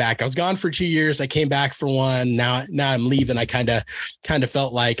came back. I was gone for 2 years. I came back for one. Now I'm leaving. I kind of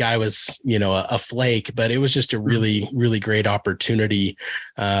felt like I was, a flake, but it was just a really, really great opportunity.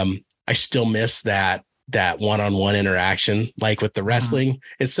 I still miss that one-on-one interaction, like with the wrestling.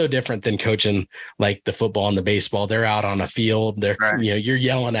 It's so different than coaching like the football and the baseball. They're out on a field. They're, right. You're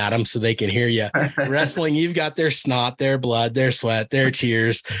yelling at them so they can hear you. Wrestling, you've got their snot, their blood, their sweat, their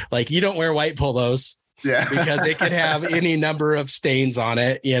tears. Like you don't wear white polos. Yeah. Because it could have any number of stains on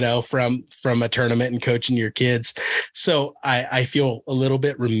it, from a tournament and coaching your kids. So I feel a little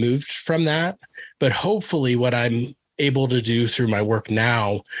bit removed from that, but hopefully what I'm able to do through my work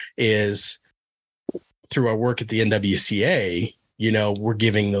now is through our work at the NWCA, we're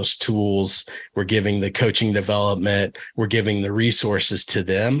giving those tools, we're giving the coaching development, we're giving the resources to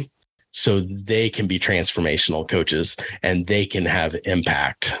them so they can be transformational coaches and they can have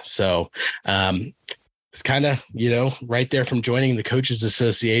impact. So, it's kind of, right there from joining the Coaches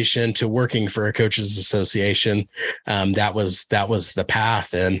Association to working for a Coaches Association. That was the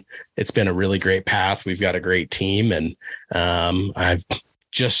path, and it's been a really great path. We've got a great team, and I've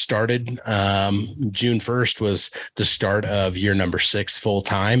just started. June 1st was the start of year number 6 full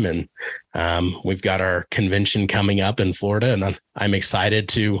time. And we've got our convention coming up in Florida, and I'm excited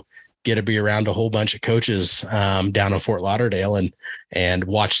to get to be around a whole bunch of coaches down in Fort Lauderdale and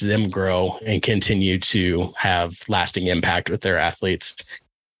watch them grow and continue to have lasting impact with their athletes.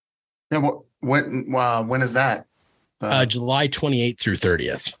 Yeah. When is that? July 28th through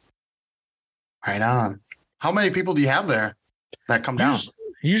 30th. Right on. How many people do you have there that come down?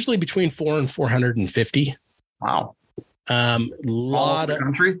 Usually between 400 and 450. Wow. All over the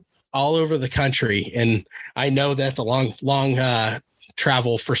country? All over the country. And I know that's a long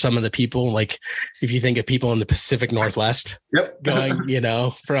travel for some of the people. Like if you think of people in the Pacific Northwest, yep. Going,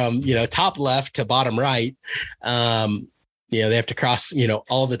 from, top left to bottom right, they have to cross,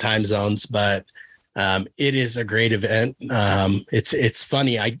 all the time zones, but it is a great event. It's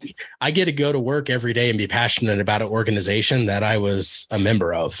funny. I get to go to work every day and be passionate about an organization that I was a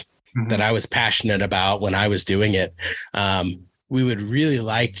member of, that I was passionate about when I was doing it. We would really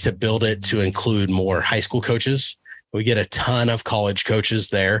like to build it to include more high school coaches. We get a ton of college coaches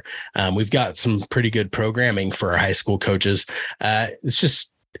there. We've got some pretty good programming for our high school coaches. It's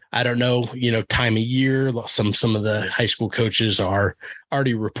just, I don't know, time of year. Some of the high school coaches are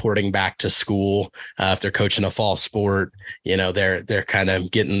already reporting back to school. If they're coaching a fall sport, they're kind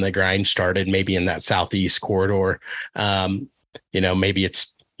of getting the grind started, maybe in that Southeast corridor. Maybe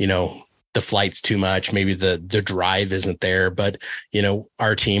it's, the flight's too much. Maybe the drive isn't there, but,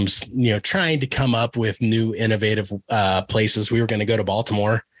 our team's, trying to come up with new innovative places. We were going to go to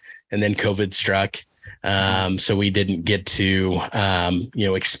Baltimore, and then COVID struck. So we didn't get to,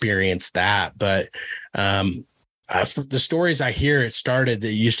 experience that. But the stories I hear, it started,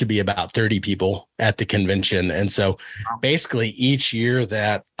 it used to be about 30 people at the convention. And so basically each year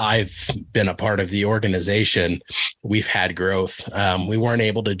that I've been a part of the organization, we've had growth. We weren't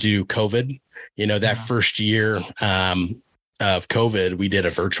able to do COVID, that first year of COVID, we did a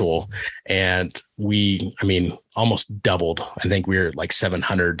virtual, and almost doubled. I think we were like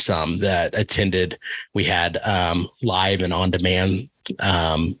 700 some that attended. We had live and on demand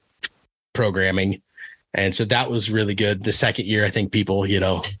programming. And so that was really good. The second year, I think people,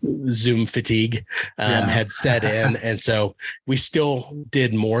 Zoom fatigue had set in. And so we still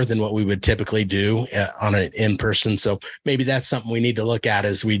did more than what we would typically do on an in-person. So maybe that's something we need to look at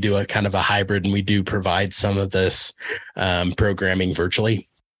as we do a kind of a hybrid, and we do provide some of this programming virtually,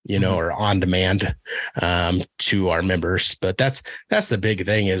 or on demand to our members. But that's the big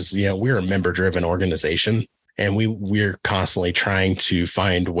thing is, we're a member driven organization. And we're constantly trying to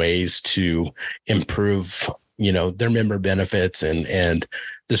find ways to improve, their member benefits and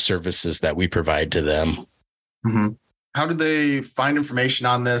the services that we provide to them. Mm-hmm. How do they find information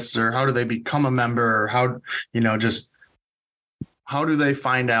on this, or how do they become a member, or how do they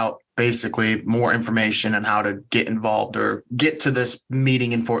find out basically more information on how to get involved or get to this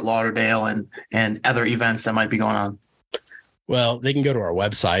meeting in Fort Lauderdale and other events that might be going on? Well, they can go to our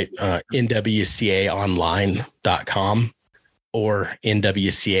website, nwcaonline.com or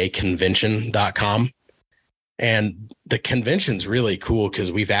nwcaconvention.com. And the convention's really cool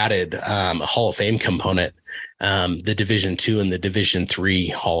because we've added a Hall of Fame component, the Division II and the Division III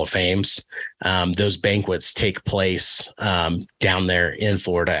Hall of Fames. Those banquets take place down there in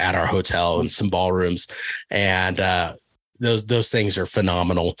Florida at our hotel and some ballrooms. And those things are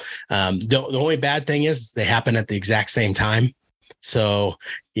phenomenal. The only bad thing is they happen at the exact same time. So,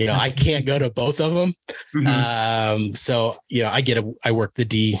 I can't go to both of them. Mm-hmm. So, I work the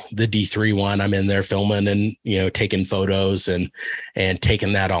D3 one. I'm in there filming and, taking photos and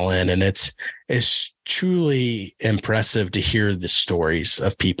taking that all in. And it's truly impressive to hear the stories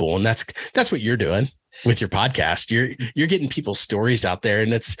of people. And that's what you're doing with your podcast. You're getting people's stories out there.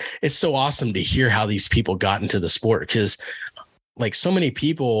 And it's so awesome to hear how these people got into the sport. Because like so many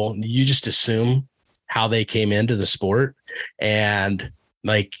people, you just assume how they came into the sport. And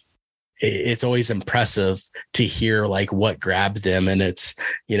like, it's always impressive to hear like what grabbed them, and it's,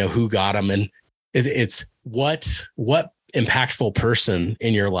 who got them. And it's what impactful person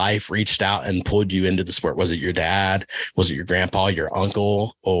in your life reached out and pulled you into the sport. Was it your dad? Was it your grandpa, your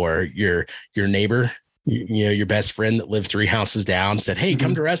uncle, or your neighbor? Your best friend that lived 3 houses down said, "Hey,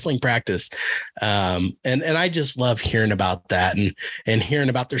 come to wrestling practice." And I just love hearing about that and hearing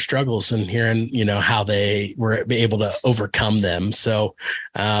about their struggles and hearing, how they were able to overcome them. So,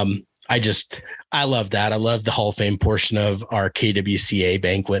 I love that. I love the Hall of Fame portion of our KWCA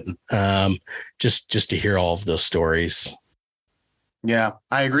banquet. Just to hear all of those stories. Yeah,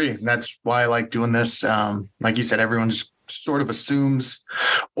 I agree. That's why I like doing this. Like you said, everyone just sort of assumes,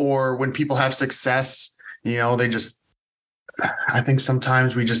 or when people have success, I think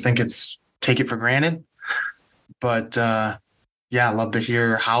sometimes we just think take it for granted. But I love to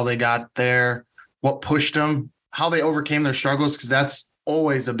hear how they got there, what pushed them, how they overcame their struggles, because that's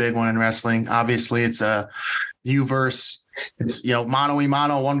always a big one in wrestling. Obviously, it's a you versus, it's, mano y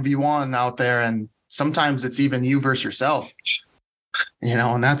mano, 1v1 out there. And sometimes it's even you versus yourself,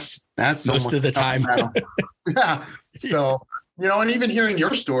 and that's most of the time. Yeah. So, and even hearing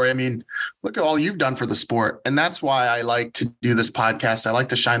your story, I mean, look at all you've done for the sport. And that's why I like to do this podcast. I like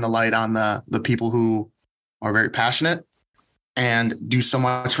to shine the light on the people who are very passionate and do so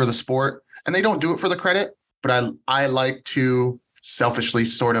much for the sport. And they don't do it for the credit, but I like to selfishly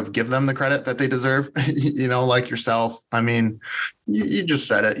sort of give them the credit that they deserve, like yourself. I mean, you just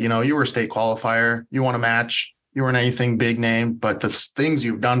said it, you were a state qualifier, you won a match, you weren't anything big name, but the things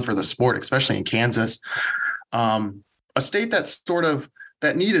you've done for the sport, especially in Kansas, a state that's sort of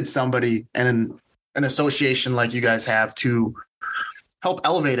that needed somebody and an association like you guys have to help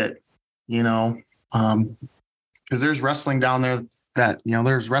elevate it, because there's wrestling down there that,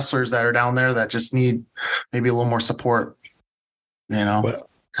 there's wrestlers that are down there that just need maybe a little more support,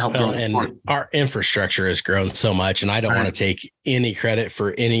 help grow the sport. Our infrastructure has grown so much, and I don't want to take any credit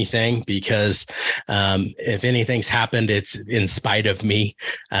for anything because if anything's happened, it's in spite of me.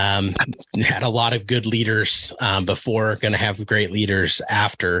 Had a lot of good leaders before, going to have great leaders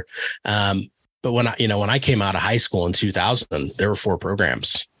after. But when I came out of high school in 2000, there were 4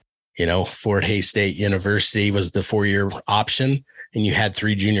 programs. Fort Hays State University was the 4-year option, and you had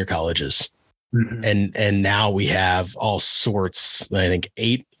 3 junior colleges. Mm-hmm. And now we have all sorts, I think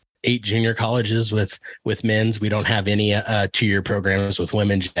 8 junior colleges with men's. We don't have any 2-year programs with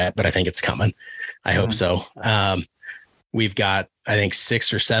women yet, but I think it's coming. I hope so. We've got, I think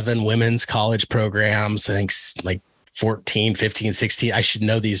 6 or 7 women's college programs. I think like 14, 15, 16. I should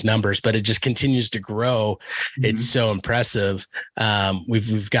know these numbers, but it just continues to grow. Mm-hmm. It's so impressive.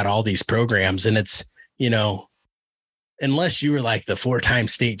 We've got all these programs, and it's, unless you were like the 4-time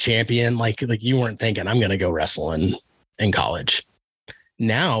state champion, like you weren't thinking, I'm going to go wrestle in college.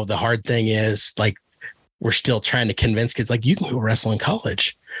 Now, the hard thing is like, we're still trying to convince kids, like, you can go wrestle in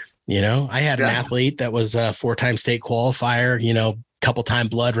college. I had an athlete that was a 4-time state qualifier, couple-time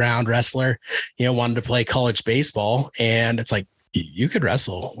blood round wrestler, wanted to play college baseball. And it's like, you could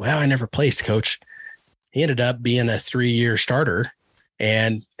wrestle. Well, I never placed, coach. He ended up being a 3-year starter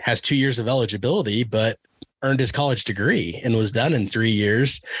and has 2 years of eligibility, but earned his college degree and was done in 3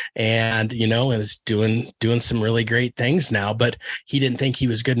 years, and, is doing some really great things now, but he didn't think he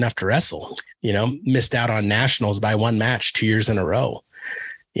was good enough to wrestle, missed out on nationals by 1 match 2 years in a row.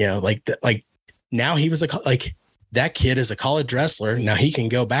 Like now he was that kid is a college wrestler. Now he can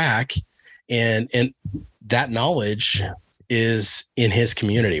go back and that knowledge is in his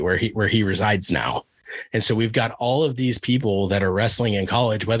community where he resides now. And so we've got all of these people that are wrestling in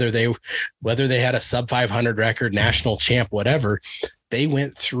college, whether they had a sub 500 record, national champ, whatever, they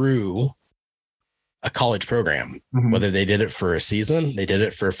went through a college program, whether they did it for a season, they did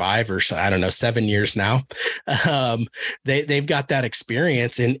it for 5 or 7 years now. They've got that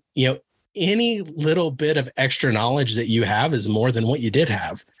experience, and, any little bit of extra knowledge that you have is more than what you did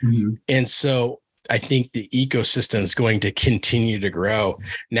have. And so I think the ecosystem is going to continue to grow.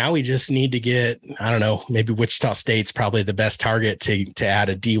 Now we just need to get, maybe Wichita State's probably the best target to add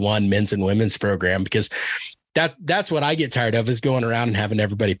a D1 men's and women's program, because that's what I get tired of, is going around and having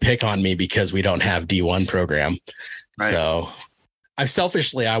everybody pick on me because we don't have D1 program. Right. So I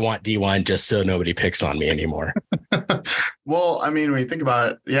want D1 just so nobody picks on me anymore. Well, I mean, when you think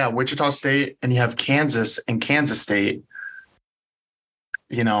about it, yeah, Wichita State, and you have Kansas and Kansas State,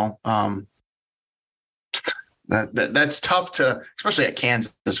 that's tough to, especially at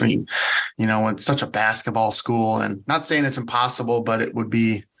Kansas, when it's such a basketball school, and not saying it's impossible, but it would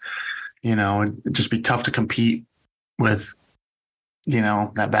be, it'd just be tough to compete with,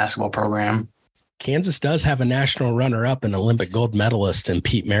 that basketball program. Kansas does have a national runner-up and Olympic gold medalist in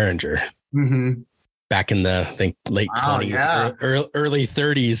Pete Maringer. Back in the, I think, late 20s, early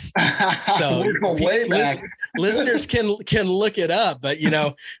 30s. So we're going way back. Listeners can look it up, but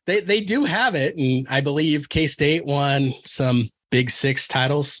they do have it, and I believe K-State won some Big 6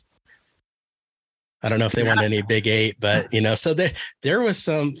 titles. I don't know if they won any Big 8, but so there was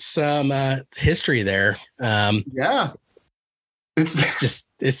some history there. It's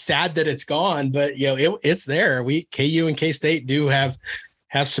sad that it's gone, but it's there. KU and K-State do have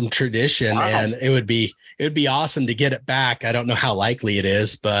some tradition, and it would be awesome to get it back. I don't know how likely it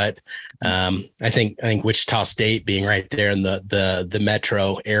is, but I think Wichita State being right there in the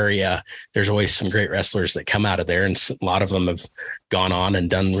metro area, there's always some great wrestlers that come out of there, and a lot of them have gone on and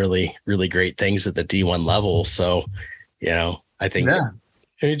done really, really great things at the D1 level. So, I think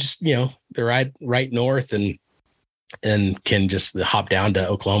it just, they're right north and can just hop down to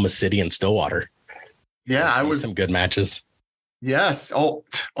Oklahoma City and Stillwater. Yeah, I would. Some good matches. Yes. Oh,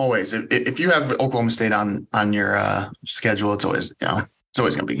 always. If you have Oklahoma State on your schedule, it's always going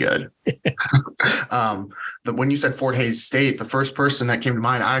to be good. When you said Fort Hays State, the first person that came to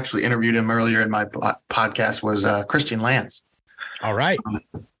mind, I actually interviewed him earlier in my podcast, was Christian Lance. All right.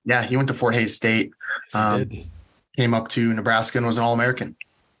 Yeah, he went to Fort Hays State. Yes, he did. Came up to Nebraska and was an All-American.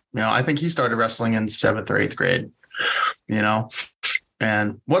 I think he started wrestling in 7th or 8th grade.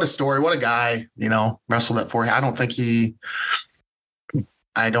 And what a story! What a guy! Wrestled at Fort Hays.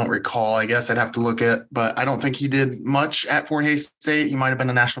 I don't recall. I guess I'd have to look at, but I don't think he did much at Fort Hays State. He might have been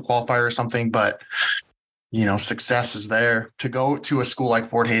a national qualifier or something, but success is there. To go to a school like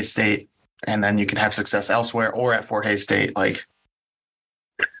Fort Hays State, and then you can have success elsewhere or at Fort Hays State, and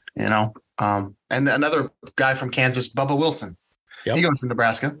another guy from Kansas, Bubba Wilson. Yep. He goes to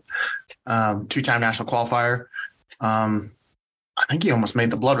Nebraska, 2-time national qualifier. I think he almost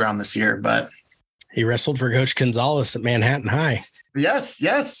made the blood round this year, but he wrestled for Coach Gonzalez at Manhattan High. Yes,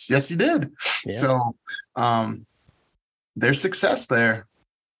 he did. Yeah. So there's success there.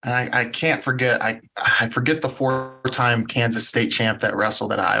 And I can't forget, I forget the 4-time Kansas State champ that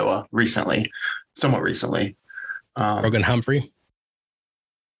wrestled at Iowa somewhat recently. Rogan Humphrey?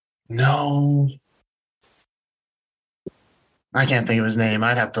 No. I can't think of his name.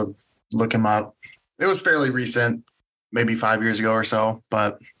 I'd have to look him up. It was fairly recent, maybe 5 years ago or so,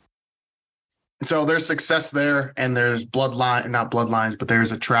 but so there's success there, and there's not bloodlines, but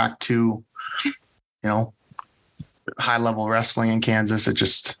there's a track to, high level wrestling in Kansas. It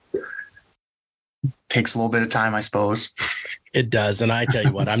just takes a little bit of time, I suppose. It does. And I tell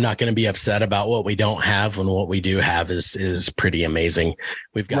you what, I'm not going to be upset about what we don't have when what we do have is pretty amazing.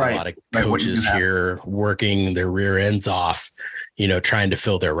 We've got a lot of coaches here working their rear ends off, trying to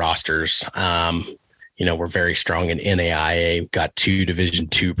fill their rosters. We're very strong in NAIA. We've got 2 Division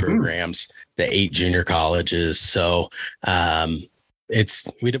II programs, the 8 junior colleges. So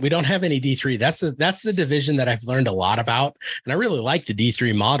we don't have any D3. That's the division that I've learned a lot about, and I really like the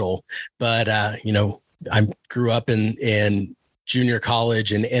D3 model. But I grew up in junior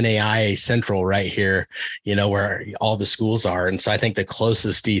college and NAIA Central right here, where all the schools are, and so I think the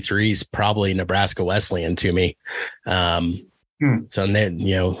closest D3 is probably Nebraska Wesleyan to me. So, and then,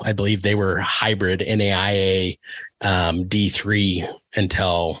 I believe they were hybrid NAIA D3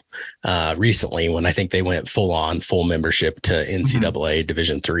 until recently, when I think they went full membership to NCAA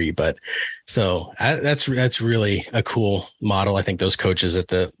Division III. But so that's really a cool model. I think those coaches at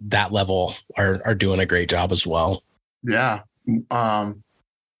that level are doing a great job as well. Yeah. I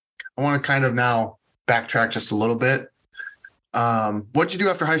want to kind of now backtrack just a little bit. What'd you do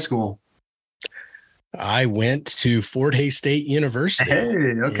after high school? I went to Fort Hays State University. Hey,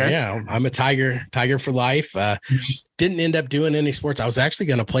 okay. Yeah, I'm a Tiger for life. Didn't end up doing any sports. I was actually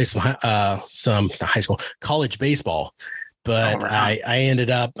going to play some high school, college baseball, but I ended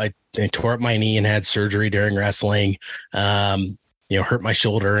up, I tore up my knee and had surgery during wrestling. Hurt my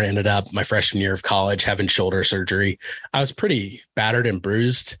shoulder, ended up my freshman year of college having shoulder surgery. I was pretty battered and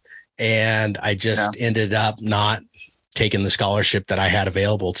bruised, and I just ended up not taking the scholarship that I had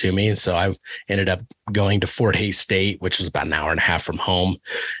available to me. And so I ended up going to Fort Hays State, which was about an hour and a half from home,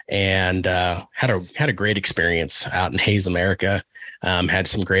 and had a great experience out in Hays, America. Had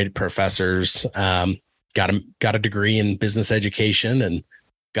some great professors, got a degree in business education, and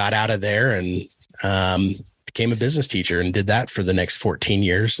got out of there and became a business teacher, and did that for the next 14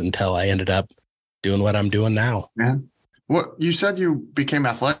 years until I ended up doing what I'm doing now. Yeah. What you said, you became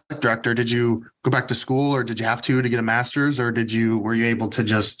athletic director. Did you go back to school, or did you have to get a master's, or were you able to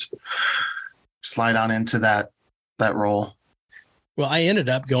just slide on into that role? Well, I ended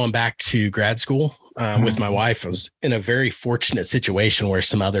up going back to grad school with my wife. I was in a very fortunate situation where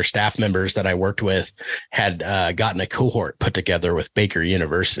some other staff members that I worked with had gotten a cohort put together with Baker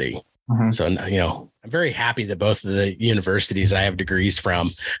University. Mm-hmm. So, I'm very happy that both of the universities I have degrees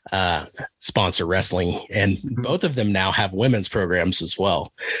from sponsor wrestling, and both of them now have women's programs as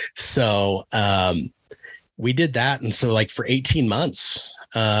well. So we did that. And so for 18 months,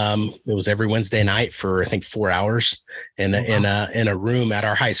 it was every Wednesday night for, I think, 4 hours in a room at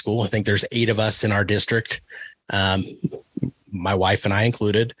our high school. I think there's 8 of us in our district, my wife and I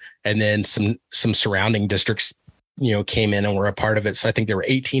included, and then some surrounding districts, came in and were a part of it. So I think there were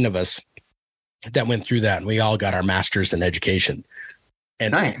 18 of us that went through that, and we all got our master's in education.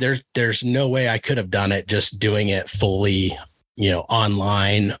 And nice. There's no way I could have done it just doing it fully,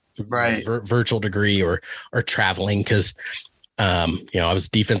 online, right, virtual degree or traveling. Cause, I was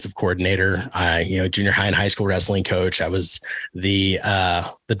defensive coordinator. Junior high and high school wrestling coach. I was the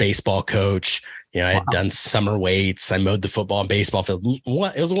baseball coach. I had done summer weights. I mowed the football and baseball field. It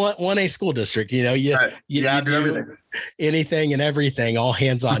was 1A school district. You do everything. Anything and everything, all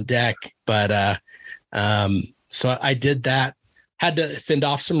hands on deck. But so I did that. Had to fend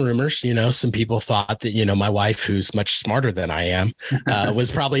off some rumors. Some people thought that, my wife, who's much smarter than I am,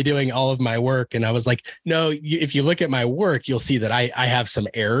 was probably doing all of my work. And I was like, no, if you look at my work, you'll see that I have some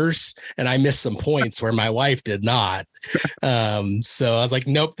errors and I missed some points where my wife did not. So I was like,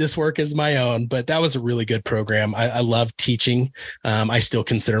 nope, this work is my own. But that was a really good program. I love teaching. I still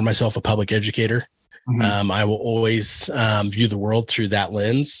consider myself a public educator. Mm-hmm. I will always view the world through that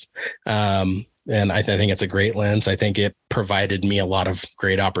lens. And I think it's a great lens. I think it provided me a lot of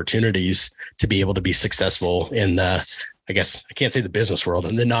great opportunities to be able to be successful in the, I guess I can't say the business world,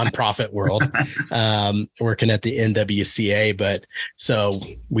 in the nonprofit world, working at the NWCA. But so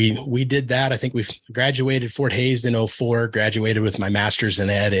we did that. I think we've graduated Fort Hays in 2004, graduated with my master's in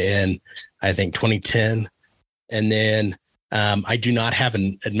ed in, I think, 2010. And then I do not have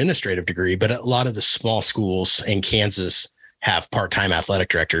an administrative degree, but a lot of the small schools in Kansas have part-time athletic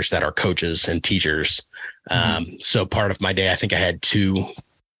directors that are coaches and teachers. So part of my day, I think I had two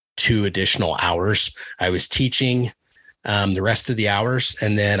additional hours. I was teaching the rest of the hours,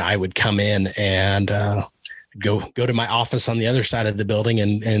 and then I would come in and go to my office on the other side of the building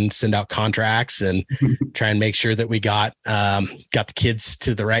and send out contracts and try and make sure that we got the kids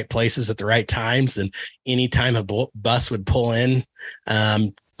to the right places at the right times. And anytime a bus would pull in,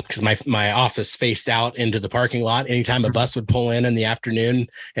 because my office faced out into the parking lot. Anytime a bus would pull in the afternoon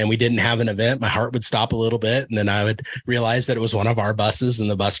and we didn't have an event, my heart would stop a little bit. And then I would realize that it was one of our buses and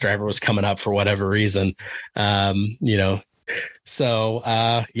the bus driver was coming up for whatever reason. So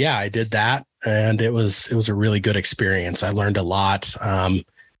I did that, and it was a really good experience. I learned a lot.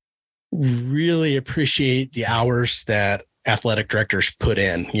 Really appreciate the hours that athletic directors put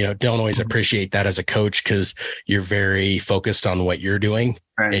in. Don't always appreciate that as a coach because you're very focused on what you're doing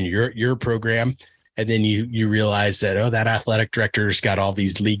in your program. And then you realize that, that athletic director's got all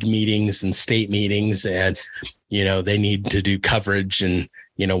these league meetings and state meetings, and, they need to do coverage. And,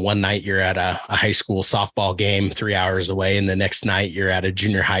 one night you're at a high school softball game 3 hours away, and the next night you're at a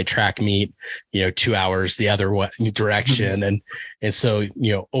junior high track meet, 2 hours the other direction. And so,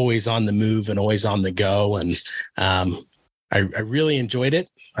 always on the move and always on the go. And, I really enjoyed it.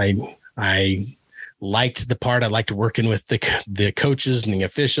 I liked the part. I liked working with the coaches and the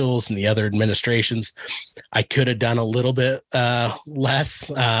officials and the other administrations. I could have done a little bit less.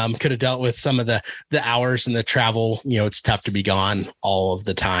 Could have dealt with some of the hours and the travel. It's tough to be gone all of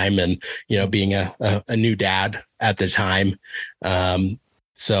the time, and being a new dad at the time.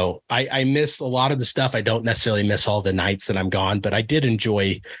 So I miss a lot of the stuff. I don't necessarily miss all the nights that I'm gone, but I did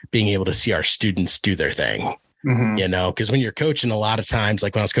enjoy being able to see our students do their thing, because when you're coaching, a lot of times,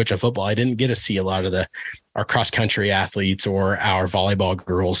 like when I was coaching football, I didn't get to see a lot of our cross country athletes or our volleyball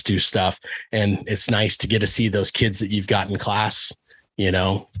girls do stuff. And it's nice to get to see those kids that you've got in class,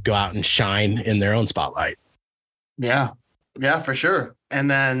 go out and shine in their own spotlight. Yeah. Yeah, for sure. And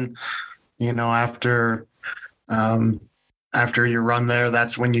then, after your run there,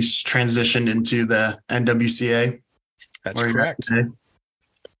 that's when you transitioned into the NWCA. That's correct.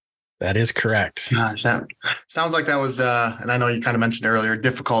 That is correct. Gosh, that sounds like that was, and I know you kind of mentioned earlier,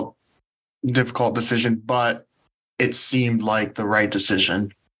 difficult decision, but it seemed like the right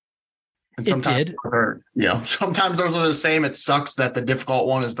decision. And sometimes, sometimes those are the same. It sucks that the difficult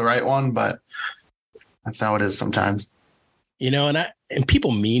one is the right one, but that's how it is sometimes. And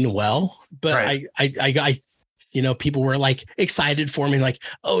people mean well, but right. I people were like excited for me, like,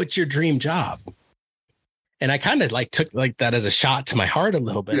 oh, it's your dream job. And I kind of like took like that as a shot to my heart a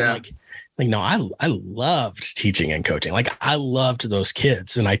little bit. Yeah. Like, no, I loved teaching and coaching. Like I loved those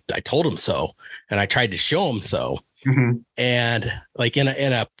kids, and I told them so, and I tried to show them so. Mm-hmm. And like in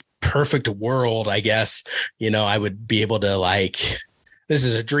a perfect world, I guess, I would be able to this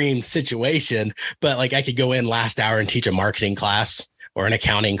is a dream situation, but like I could go in last hour and teach a marketing class or an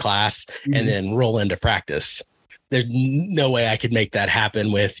accounting class, mm-hmm. and then roll into practice. There's no way I could make that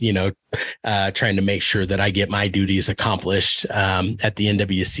happen with, trying to make sure that I get my duties accomplished at the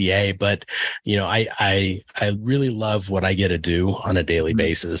NWCA. But, I really love what I get to do on a daily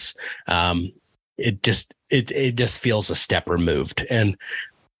basis. It just feels a step removed. And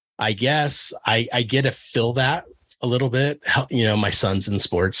I guess I get to feel that a little bit. My son's in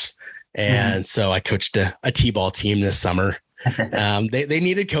sports. And so I coached a T-ball team this summer. They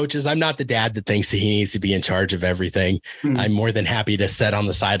needed coaches. I'm not the dad that thinks that he needs to be in charge of everything. I'm more than happy to sit on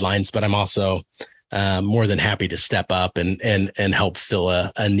the sidelines, but I'm also more than happy to step up and help fill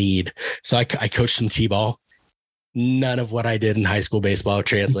a need. So I coached some T-ball. None of what I did in high school baseball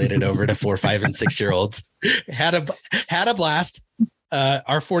translated over to 4, 5, and 6-year-olds. Had a blast.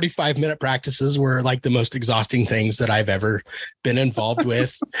 Our 45-minute practices were like the most exhausting things that I've ever been involved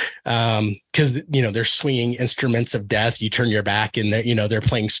with. Cause they're swinging instruments of death. You turn your back and they're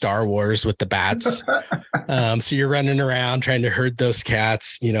playing Star Wars with the bats. So you're running around trying to herd those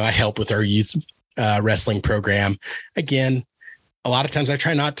cats. I help with our youth wrestling program. Again, a lot of times I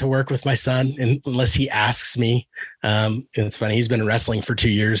try not to work with my son unless he asks me. And it's funny. He's been wrestling for 2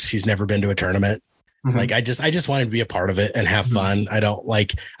 years. He's never been to a tournament. Mm-hmm. Like I just wanted to be a part of it and have fun.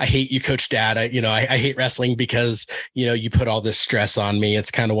 I hate you, Coach Dad. I hate wrestling because, you put all this stress on me. It's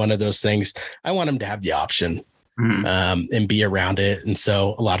kind of one of those things. I want him to have the option and be around it. And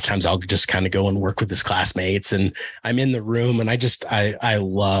so a lot of times I'll just kind of go and work with his classmates, and I'm in the room, and I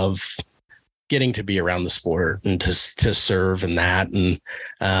love getting to be around the sport and to serve in that. And,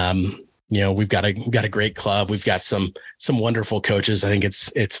 we've got a great club. We've got some wonderful coaches. I think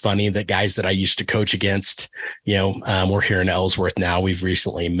it's funny that guys that I used to coach against, we're here in Ellsworth now. We've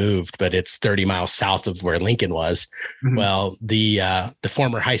recently moved, but it's 30 miles south of where Lincoln was. Mm-hmm. Well, the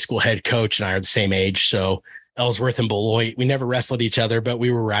former high school head coach and I are the same age. So Ellsworth and Beloit, we never wrestled each other, but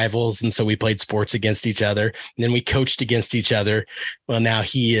we were rivals. And so we played sports against each other, and then we coached against each other. Well, now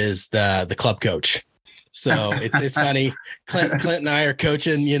he is the club coach. So it's funny. Clint and I are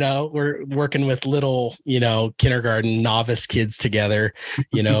coaching, we're working with little, kindergarten novice kids together,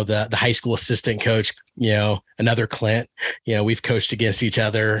 the high school assistant coach, another Clint, we've coached against each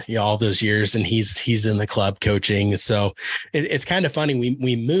other, all those years, and he's in the club coaching. So it's kind of funny.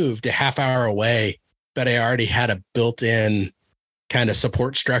 We moved a half hour away, but I already had a built-in kind of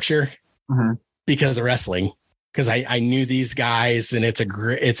support structure because of wrestling. Because I knew these guys, and it's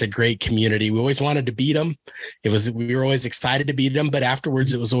a great community. We always wanted to beat them. We were always excited to beat them, but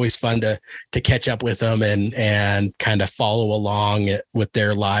afterwards it was always fun to catch up with them and kind of follow along with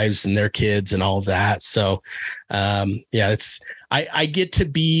their lives and their kids and all of that. So, I get to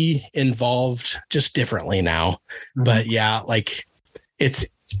be involved just differently now. But yeah, like it's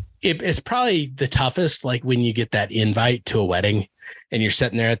probably the toughest, like when you get that invite to a wedding. And you're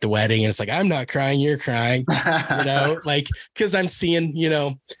sitting there at the wedding, and it's like, I'm not crying, you're crying, because I'm seeing,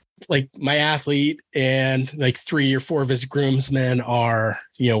 like my athlete and like 3 or 4 of his groomsmen are,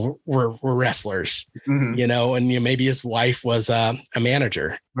 we're wrestlers, and maybe his wife was a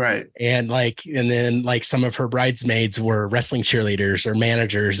manager. Right. And then some of her bridesmaids were wrestling cheerleaders or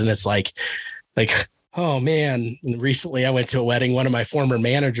managers. And it's like, oh man, recently I went to a wedding. One of my former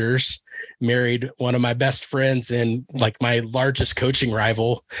managers married one of my best friends, and like my largest coaching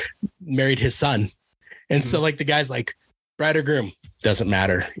rival married his son. And so like the guy's like, bride or groom? doesn't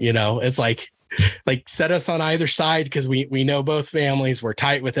matter. It's like set us on either side, because we know both families. We're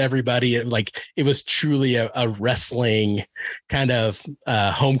tight with everybody. It was truly a wrestling kind of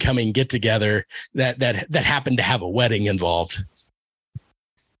homecoming get together that happened to have a wedding involved.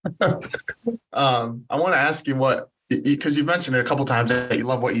 I want to ask you because you've mentioned it a couple times that you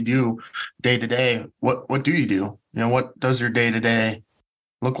love what you do day to day. What do you do? What does your day to day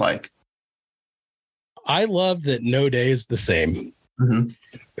look like? I love that no day is the same. Mm-hmm.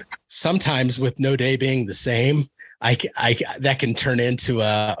 Sometimes with no day being the same, I that can turn into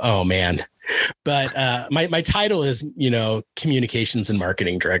oh man. But my title is, communications and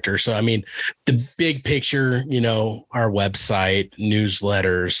marketing director. So, I mean, the big picture, our website,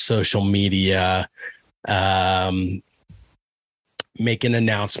 newsletters, social media, making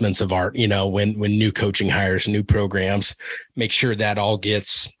announcements of our, when new coaching hires, new programs, make sure that all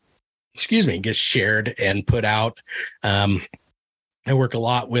gets shared and put out. I work a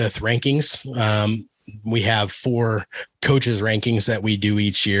lot with rankings. We have 4 coaches rankings that we do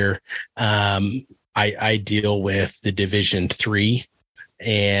each year. I deal with the Division 3,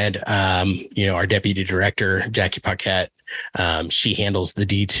 and our deputy director, Jackie Paquette, she handles the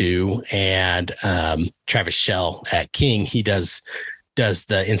D2, and Travis Shell at King, he does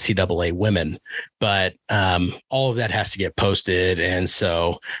the NCAA women, but all of that has to get posted. And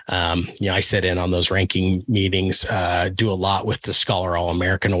so, I sit in on those ranking meetings, do a lot with the Scholar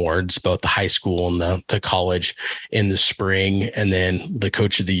All-American Awards, both the high school and the college in the spring, and then the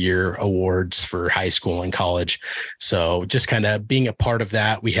Coach of the Year awards for high school and college. So just kind of being a part of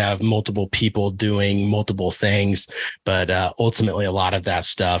that. We have multiple people doing multiple things, but ultimately a lot of that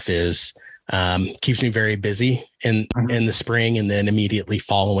stuff is keeps me very busy in the spring, and then immediately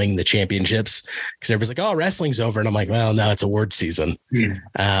following the championships, because everybody's like, oh, wrestling's over. And I'm like, well, no, it's award season.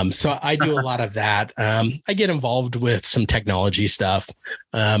 Yeah. So I do a lot of that. I get involved with some technology stuff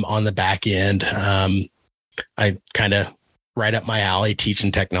on the back end. I kind of right up my alley,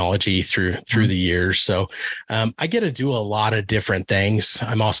 teaching technology through the years. So I get to do a lot of different things.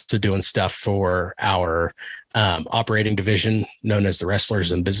 I'm also doing stuff for our operating division known as the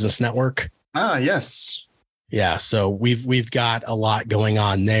Wrestlers and Business Network. Ah, yes. Yeah. So we've got a lot going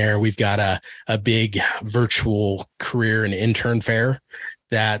on there. We've got a big virtual career and intern fair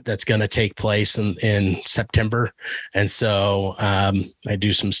that's going to take place in September. And so I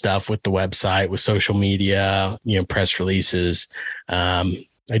do some stuff with the website, with social media, press releases. I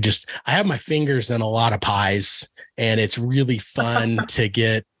have my fingers in a lot of pies, and it's really fun to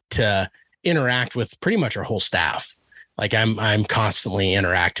get to interact with pretty much our whole staff. Like I'm constantly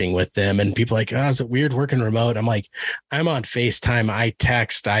interacting with them, and people are like, oh, is it weird working remote? I'm like, I'm on FaceTime, I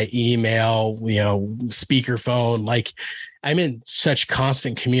text, I email, speakerphone. Like I'm in such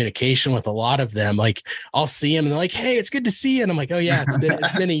constant communication with a lot of them. Like I'll see them and they're like, hey, it's good to see you. And I'm like, oh yeah,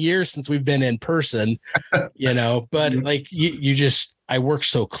 it's been a year since we've been in person, but like I work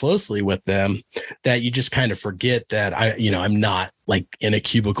so closely with them that you just kind of forget that I'm not like in a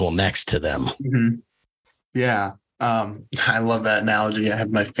cubicle next to them. Mm-hmm. Yeah. I love that analogy. I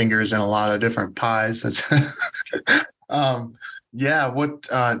have my fingers in a lot of different pies. Yeah. What,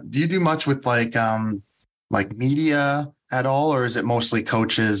 do you do much with like media at all, or is it mostly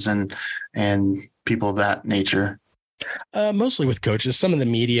coaches and people of that nature? Mostly with coaches. Some of the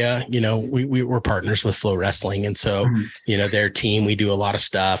media, we're partners with Flow Wrestling. And so, their team, we do a lot of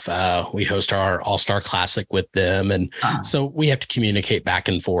stuff. We host our All-Star Classic with them. And so we have to communicate back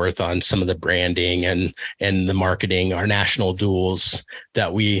and forth on some of the branding and the marketing, our national duels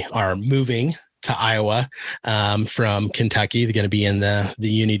that we are moving to Iowa from Kentucky. They're going to be in the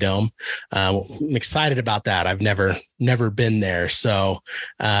Unidome. I'm excited about that. I've never been there. So,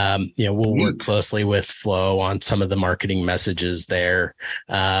 we'll work closely with Flo on some of the marketing messages there.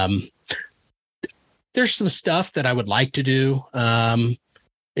 There's some stuff that I would like to do.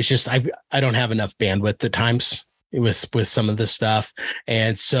 It's just, I don't have enough bandwidth at times with some of this stuff.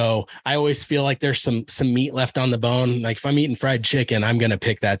 And so I always feel like there's some meat left on the bone. Like if I'm eating fried chicken, I'm going to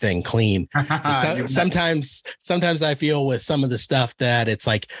pick that thing clean. Sometimes I feel with some of the stuff that it's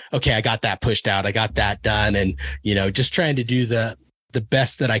like, okay, I got that pushed out. I got that done. And, just trying to do the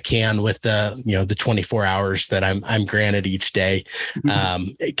best that I can with the 24 hours that I'm granted each day.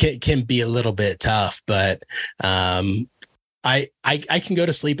 It can be a little bit tough, but, I can go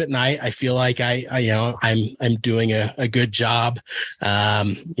to sleep at night. I feel like I'm doing a good job.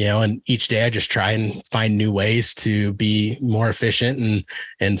 And each day I just try and find new ways to be more efficient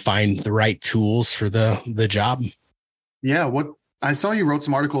and find the right tools for the job. Yeah. What I saw you wrote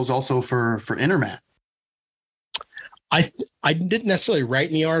some articles also for Intermat. I didn't necessarily write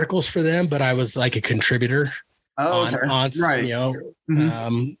any articles for them, but I was like a contributor Oh, okay. Right.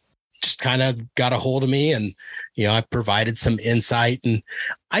 Just kind of got a hold of me, and, I provided some insight. And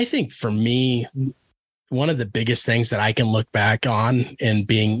I think for me, one of the biggest things that I can look back on and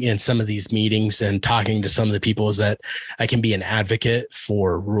being in some of these meetings and talking to some of the people is that I can be an advocate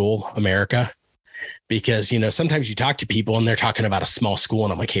for rural America, because, sometimes you talk to people and they're talking about a small school,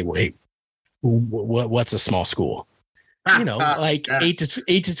 and I'm like, hey, wait, what's a small school? Like Yeah. 8 to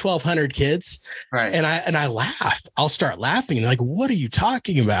 1,200 kids. Right. And I laugh. I'll start laughing. And like, what are you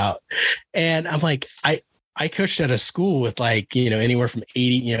talking about? And I'm like, I coached at a school with anywhere from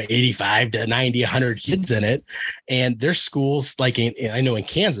 80, 85 to 90, 100 kids in it. And there's schools I know in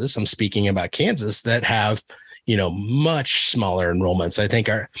Kansas, I'm speaking about Kansas, that have, much smaller enrollments. I think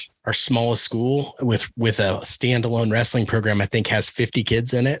our smallest school with a standalone wrestling program, I think, has 50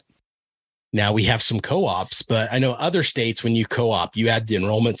 kids in it. Now we have some co-ops, but I know other states, when you co-op, you add the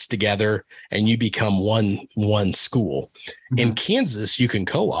enrollments together and you become one school. Mm-hmm. In Kansas, you can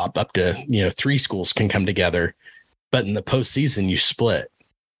co-op up to, 3 schools can come together, but in the postseason you split.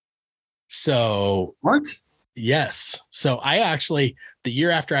 So what? Yes. So I actually, the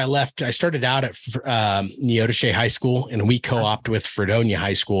year after I left, I started out at Neodesha High School, and we co-opted with Fredonia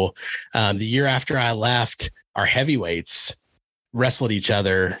High School. The year after I left, our heavyweights wrestled each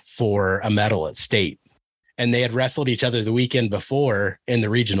other for a medal at state, and they had wrestled each other the weekend before in the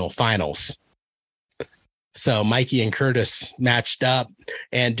regional finals. So Mikey and Curtis matched up,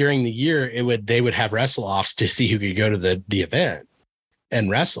 and during the year they would have wrestle offs to see who could go to the event and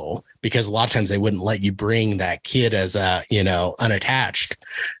wrestle, because a lot of times they wouldn't let you bring that kid as a, unattached.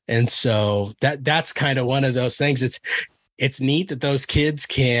 And so that's kind of one of those things. It's neat that those kids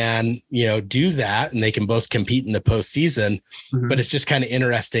can, do that, and they can both compete in the postseason. Mm-hmm. But it's just kind of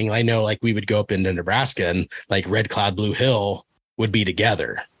interesting. I know, we would go up into Nebraska, and Red Cloud Blue Hill would be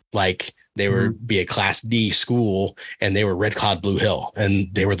together. They would be a Class D school, and they were Red Cloud Blue Hill,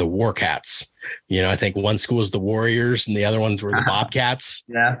 and they were the War Cats. I think one school was the Warriors and the other ones were the Bobcats.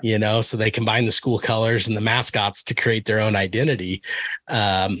 Yeah. So they combined the school colors and the mascots to create their own identity.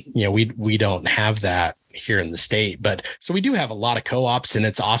 We don't have that here in the state, but so we do have a lot of co-ops, and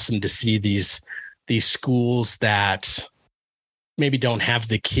it's awesome to see these schools that maybe don't have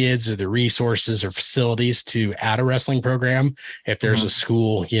the kids or the resources or facilities to add a wrestling program. If there's a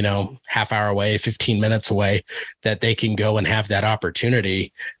school, half hour away, 15 minutes away, that they can go and have that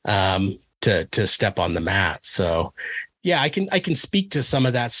opportunity to step on the mat. So yeah, I can speak to some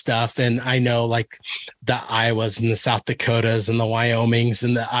of that stuff. And I know the Iowas and the South Dakotas and the Wyomings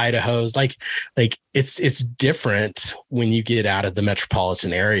and the Idahos, it's different when you get out of the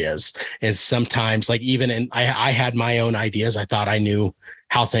metropolitan areas. And sometimes I had my own ideas. I thought I knew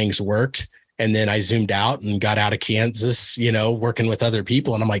how things worked. And then I zoomed out and got out of Kansas, working with other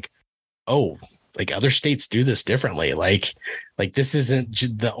people. And I'm like, oh, other states do this differently. This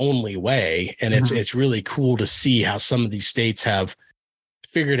isn't the only way. And it's really cool to see how some of these states have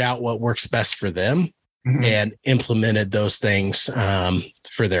figured out what works best for them and implemented those things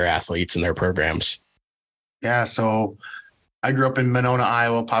for their athletes and their programs. Yeah. So I grew up in Monona,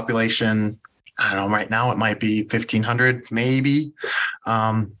 Iowa, population, I don't know, right now it might be 1,500, maybe.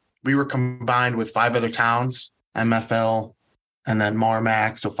 We were combined with 5 other towns, MFL, and then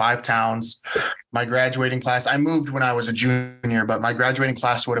Marmac. So 5 towns. My graduating class, I moved when I was a junior, but my graduating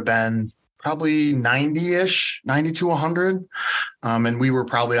class would have been probably 90-ish, 90 to 100. And we were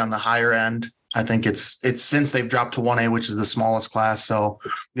probably on the higher end. I think it's since they've dropped to 1A, which is the smallest class. So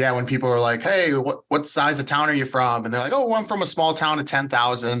yeah, when people are like, hey, what size of town are you from? And they're like, oh, I'm from a small town of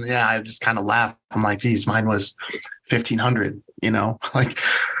 10,000. Yeah, I just kind of laugh. I'm like, geez, mine was 1,500,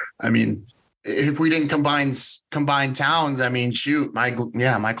 if we didn't combine towns, shoot,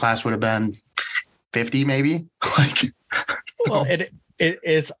 my class would have been 50 maybe. Well,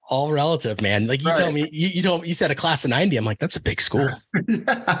 it's all relative, man. You told me, you said a class of 90. I'm like, that's a big school.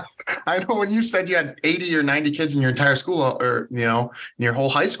 Yeah. I know when you said you had 80 or 90 kids in your entire school, or, in your whole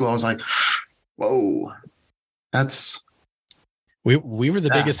high school, I was like, whoa, we were the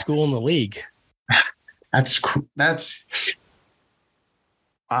biggest school in the league. That's cool.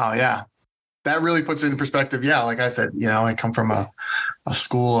 Wow. Yeah. That really puts it in perspective. Yeah. Like I said, I come from a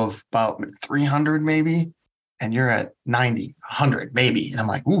school of about 300 maybe, and you're at 90, 100 maybe. And I'm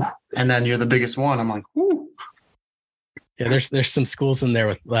like, ooh. And then you're the biggest one. I'm like, ooh. Yeah, there's some schools in there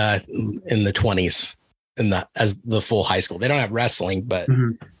with in the 20s as the full high school. They don't have wrestling, but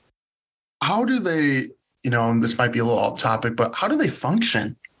how do they, and this might be a little off topic, but how do they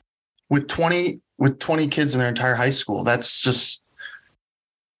function with 20 kids in their entire high school? It's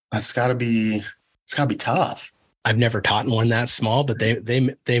gotta be tough. I've never taught in one that small, but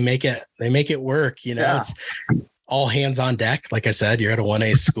they make it work. It's all hands on deck. Like I said, you're at a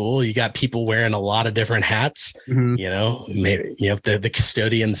 1A school. You got people wearing a lot of different hats. Maybe, if the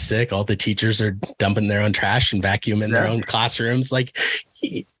custodian's sick, all the teachers are dumping their own trash and vacuuming their own classrooms. Like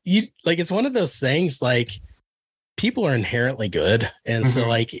it's one of those things, like people are inherently good. And so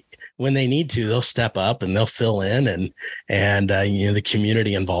like when they need to, they'll step up and they'll fill in and the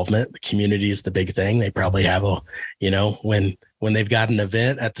community involvement, the community is the big thing. They probably have when they've got an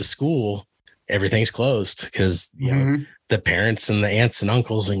event at the school, everything's closed because, the parents and the aunts and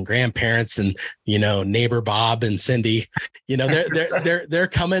uncles and grandparents and, neighbor Bob and Cindy, they're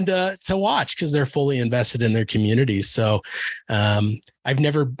coming to watch because they're fully invested in their communities. So, I've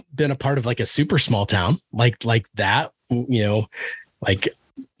never been a part of like a super small town like that, like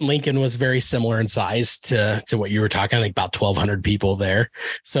Lincoln was very similar in size to what you were talking, like about 1,200 people there.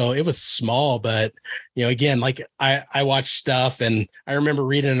 So it was small, but again, like I watched stuff and I remember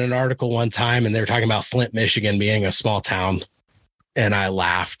reading an article one time and they were talking about Flint, Michigan being a small town. And I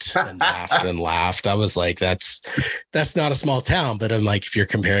laughed and laughed and laughed. I was like, that's not a small town, but I'm like, if you're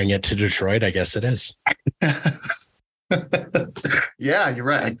comparing it to Detroit, I guess it is. Yeah, you're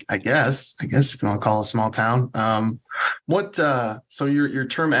right. I guess if you want to call it a small town. So your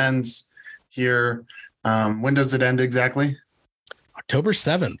term ends here. When does it end exactly? October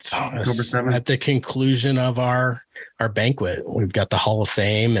 7th. October 7th. At the conclusion of our banquet. We've got the Hall of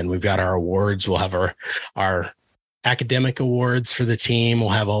Fame and we've got our awards. We'll have our academic awards for the team. We'll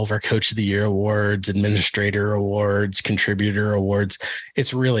have all of our Coach of the Year awards, administrator awards, contributor awards.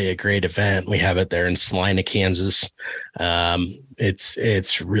 It's really a great event. We have it there in Salina, Kansas.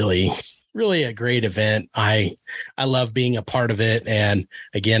 It's really, really a great event. I love being a part of it. And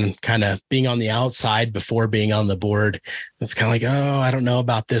again, kind of being on the outside before being on the board. It's kind of like, oh, I don't know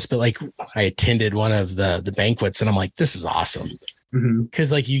about this, but like I attended one of the banquets and I'm like, this is awesome.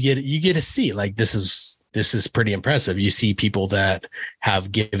 Cause like you get to see like, this is pretty impressive. You see people that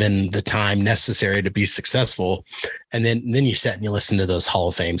have given the time necessary to be successful. And then you sit and you listen to those Hall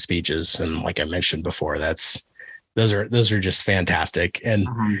of Fame speeches. And like I mentioned before, those are just fantastic. And,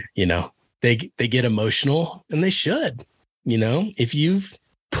 they get emotional and they should, if you've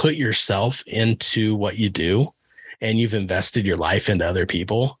put yourself into what you do and you've invested your life into other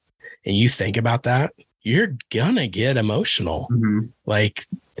people and you think about that, you're gonna get emotional. Like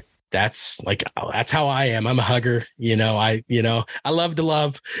that's how I am. I'm a hugger, I love to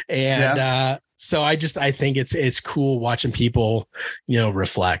love. And so I think it's cool watching people,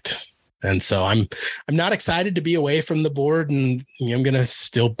 reflect. And so I'm not excited to be away from the board and I'm going to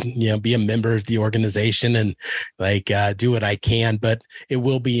still, be a member of the organization and like do what I can, but it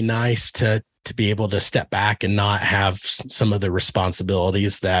will be nice to be able to step back and not have some of the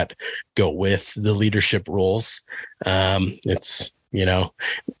responsibilities that go with the leadership roles. It's,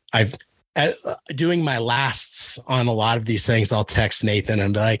 I've doing my lasts on a lot of these things. I'll text Nathan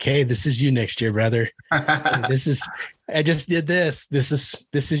and be like, hey, this is you next year, brother. I just did this. This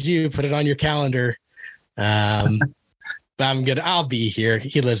is you. Put it on your calendar. But I'll be here.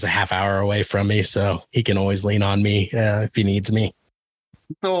 He lives a half hour away from me, so he can always lean on me if he needs me.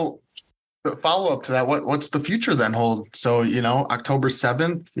 So the follow up to that, what's the future then hold? So, October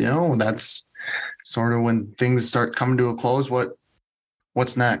 7th, that's sort of when things start coming to a close.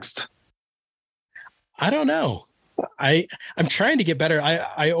 What's next? I don't know. I'm trying to get better.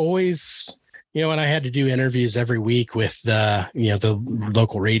 I always, when I had to do interviews every week with the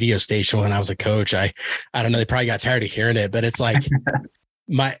local radio station when I was a coach, I don't know, they probably got tired of hearing it, but it's like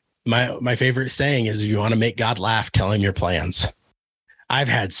my favorite saying is, if you want to make God laugh, tell him your plans. I've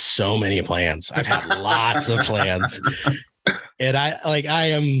had so many plans. I've had lots of plans. And I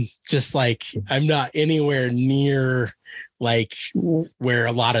am just like, I'm not anywhere near like where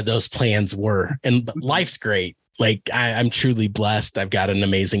a lot of those plans were. And life's great. Like I'm truly blessed. I've got an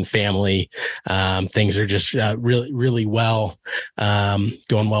amazing family. Things are just really, really well,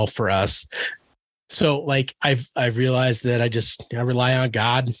 going well for us. So like I've realized that I rely on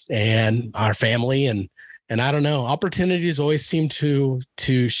God and our family and I don't know, opportunities always seem to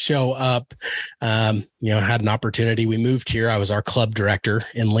show up. Had an opportunity. We moved here. I was our club director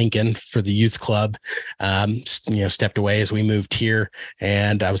in Lincoln for the youth club. Stepped away as we moved here,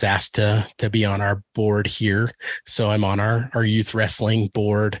 and I was asked to be on our board here. So I'm on our youth wrestling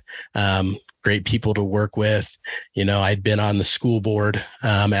board. Great people to work with. I'd been on the school board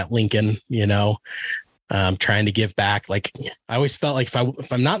at Lincoln. Trying to give back. Like I always felt like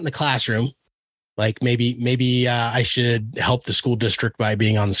if I'm not in the classroom, like maybe I should help the school district by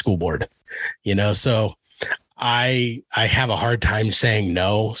being on the school board, so I have a hard time saying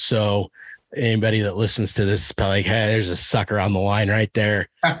no. So anybody that listens to this is probably like, hey, there's a sucker on the line right there.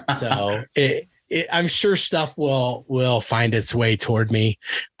 So I'm sure stuff will find its way toward me,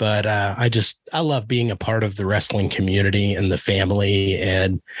 but I love being a part of the wrestling community and the family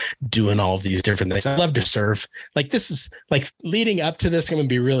and doing all of these different things. I love to serve. Like, this is like leading up to this. I'm going to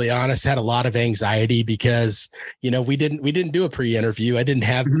be really honest. Had a lot of anxiety because, we didn't do a pre-interview. I didn't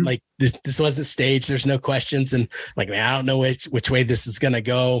have like this wasn't staged. There's no questions. And like, man, I don't know which way this is going to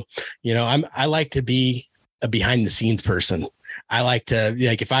go. I like to be a behind the scenes person. I like to,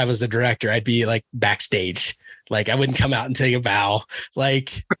 like, if I was a director, I'd be like backstage. Like, I wouldn't come out and take a bow.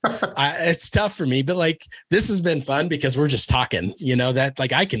 Like, it's tough for me, but like, this has been fun because we're just talking, that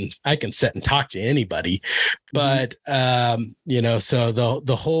like, I can sit and talk to anybody, but, so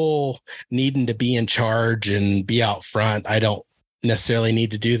the whole needing to be in charge and be out front, I don't necessarily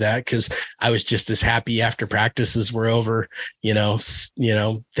need to do that because I was just as happy after practices were over,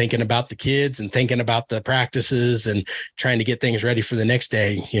 thinking about the kids and thinking about the practices and trying to get things ready for the next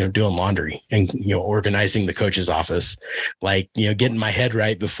day, doing laundry and, organizing the coach's office, like, getting my head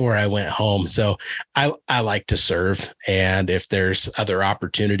right before I went home. So I like to serve. And if there's other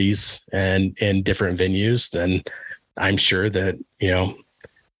opportunities and in different venues, then I'm sure that,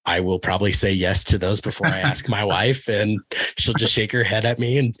 I will probably say yes to those before I ask my wife, and she'll just shake her head at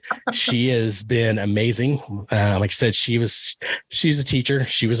me. And she has been amazing. Like I said, she's a teacher.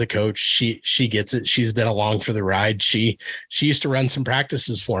 She was a coach. She gets it. She's been along for the ride. She used to run some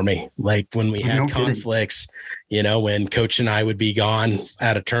practices for me. Like when we had conflicts, when coach and I would be gone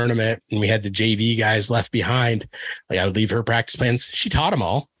at a tournament and we had the JV guys left behind, like I would leave her practice plans. She taught them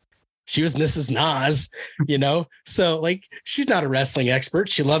all. She was Mrs. Naasz, so like, she's not a wrestling expert.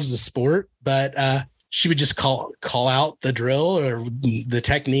 She loves the sport, but she would just call out the drill or the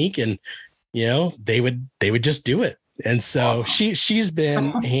technique, and, they would just do it. And so she's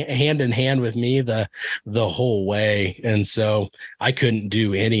been hand in hand with me the whole way. And so I couldn't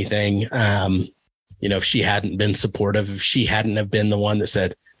do anything, if she hadn't been supportive, if she hadn't have been the one that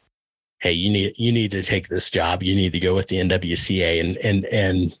said, hey, you need to take this job. You need to go with the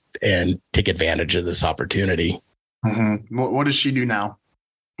NWCA and take advantage of this opportunity. Mm-hmm. What does she do now?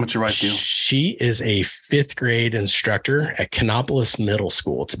 What's your wife do? She is a 5th grade instructor at Canopolis Middle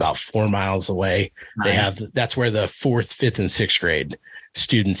School. It's about 4 miles away. Nice. That's where the 4th, 5th, and 6th grade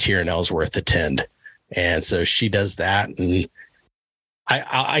students here in Ellsworth attend. And so she does that. And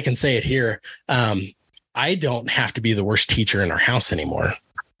I can say it here. I don't have to be the worst teacher in our house anymore.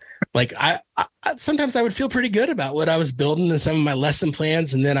 Like I sometimes I would feel pretty good about what I was building and some of my lesson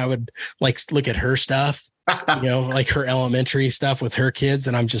plans. And then I would like look at her stuff, like her elementary stuff with her kids.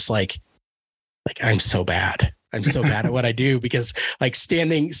 And I'm just like, I'm so bad. I'm so bad at what I do, because like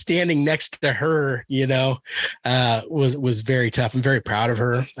standing next to her, was very tough. I'm very proud of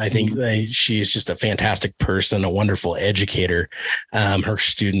her. I think she is just a fantastic person, a wonderful educator. Her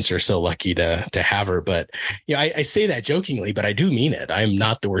students are so lucky to have her. But I say that jokingly, but I do mean it. I'm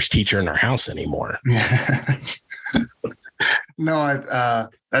not the worst teacher in our house anymore. No,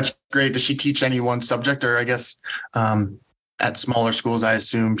 that's great. Does she teach any one subject, or I guess at smaller schools, I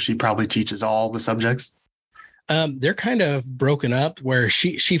assume she probably teaches all the subjects? They're kind of broken up where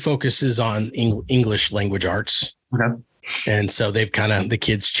she focuses on English language arts. Okay. And so they've the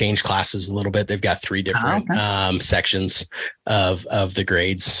kids change classes a little bit. They've got 3 different sections of the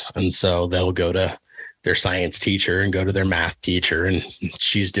grades. And so they'll go to their science teacher and go to their math teacher. And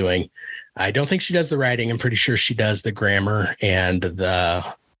she's doing, I don't think she does the writing. I'm pretty sure she does the grammar and she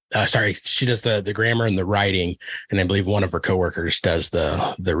does the grammar and the writing. And I believe one of her coworkers does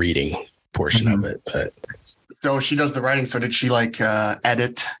the reading portion of it. But so she does the writing. So did she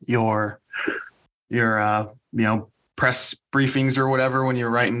edit your press briefings or whatever when you're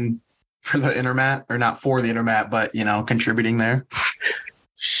writing for the Intermat, or not for the Intermat, but contributing there?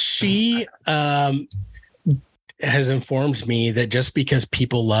 She has informed me that just because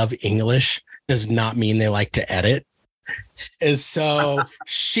people love English does not mean they like to edit. And so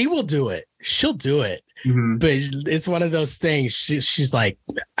she will do it. She'll do it. Mm-hmm. But it's one of those things. She's like,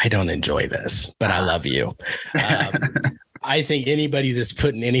 I don't enjoy this, but I love you. I think anybody that's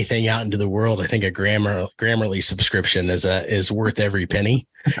putting anything out into the world, I think a Grammarly subscription is worth every penny.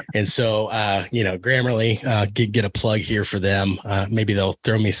 And so, Grammarly, get a plug here for them. Maybe they'll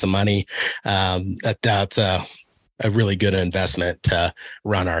throw me some money. That's a really good investment to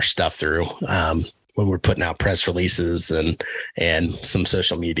run our stuff through when we're putting out press releases and some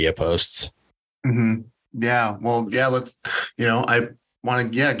social media posts. Mm-hmm. Yeah. Well, yeah, I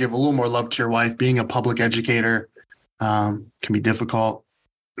want to, give a little more love to your wife. Being a public educator can be difficult,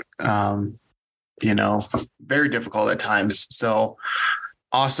 very difficult at times. So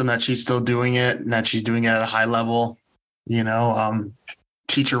awesome that she's still doing it and that she's doing it at a high level. You know,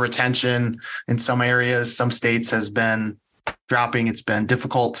 teacher retention in some areas, some states has been dropping. It's been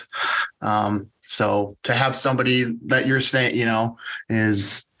difficult. So to have somebody that you're saying, you know,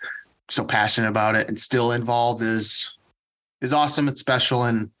 is so passionate about it and still involved is awesome. It's special.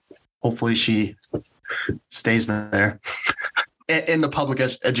 And hopefully she stays there in the public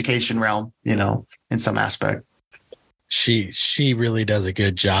education realm, you know, in some aspect. She really does a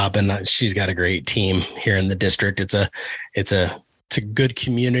good job, and she's got a great team here in the district. It's a good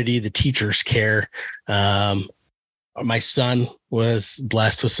community. The teachers care. My son was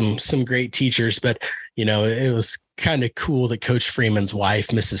blessed with some great teachers, but you know, it was kind of cool that Coach Freeman's wife,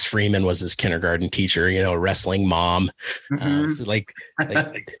 Mrs. Freeman, was his kindergarten teacher, you know, a wrestling mom. So like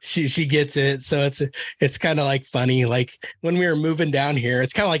she gets it. So it's kind of like funny. Like when we were moving down here,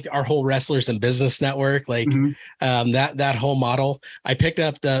 it's kind of like our whole Wrestlers in Business network, like that whole model. I picked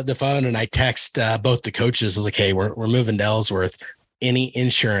up the phone and I text both the coaches. I was like, hey, we're moving to Ellsworth. Any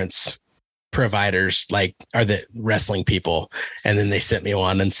insurance providers like are the wrestling people? And then they sent me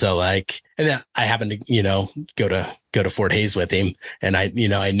one. And so like, and then I happened to, you know, go to Fort Hays with him. And I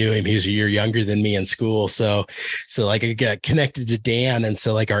knew him. He was a year younger than me in school. So like I got connected to Dan. And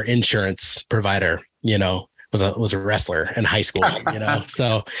so like our insurance provider, you know, was a wrestler in high school, you know?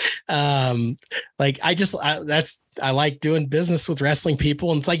 So, like, I like doing business with wrestling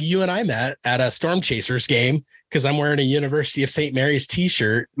people. And it's like you and I met at a Storm Chasers game, because I'm wearing a University of St. Mary's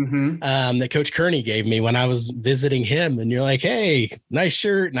t-shirt that Coach Kearney gave me when I was visiting him. And you're like, hey, nice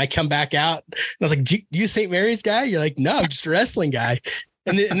shirt. And I come back out and I was like, you St. Mary's guy? You're like, no, I'm just a wrestling guy.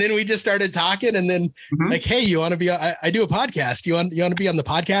 And then we just started talking, and then like, hey, you want to be, I do a podcast. You want to be on the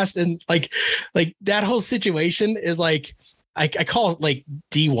podcast? And like that whole situation is like, I call it like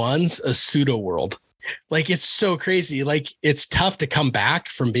D1's a pseudo world. Like, it's so crazy. Like, it's tough to come back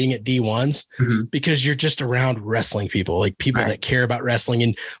from being at D1s because you're just around wrestling people, like people that care about wrestling.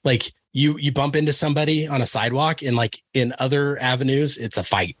 And like you bump into somebody on a sidewalk, and like in other avenues, it's a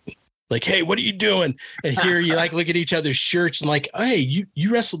fight. Like, hey, what are you doing? And here you like look at each other's shirts and like, hey, you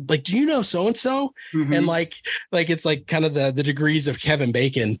wrestled. Like, do you know so-and-so? And like it's like kind of the degrees of Kevin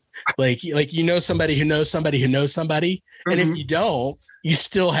Bacon. Like, you know, somebody who knows somebody who knows somebody. And if you don't, you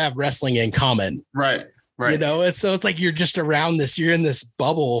still have wrestling in common. Right. You know, and so it's like, you're just around this, you're in this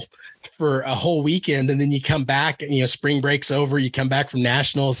bubble for a whole weekend. And then you come back and, you know, spring break's over, you come back from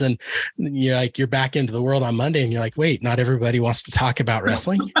nationals, and you're like, you're back into the world on Monday, and you're like, wait, not everybody wants to talk about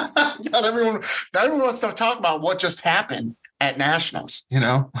wrestling. Not everyone wants to talk about what just happened at nationals, you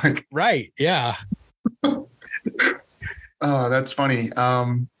know? Like, right. Yeah. Oh, that's funny.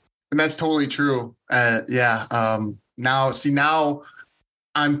 And that's totally true. Now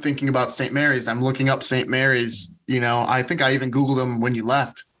I'm thinking about St. Mary's. I'm looking up St. Mary's. You know, I think I even Googled them when you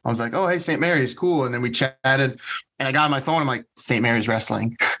left. I was like, oh, hey, St. Mary's, cool. And then we chatted, and I got on my phone. I'm like, St. Mary's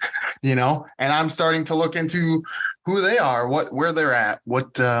Wrestling, you know, and I'm starting to look into who they are, where they're at,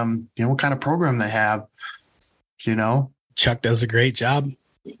 what kind of program they have, you know. Chuck does a great job.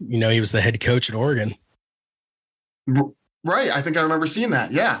 You know, he was the head coach at Oregon. Right. I think I remember seeing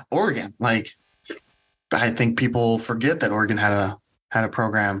that. Yeah. Oregon. Like, I think people forget that Oregon had a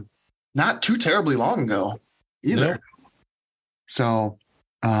program not too terribly long ago either. Nope. So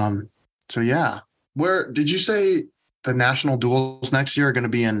yeah. Where did you say the national duels next year are going to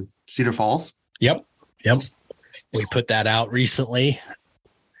be in Cedar Falls? Yep. We put that out recently.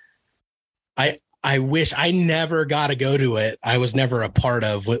 I wish I never got to go to it. I was never a part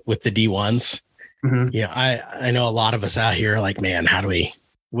of with the D1s. Yeah. I know a lot of us out here are like, man,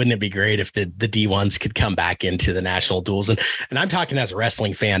 wouldn't it be great if the D1s could come back into the national duels? And I'm talking as a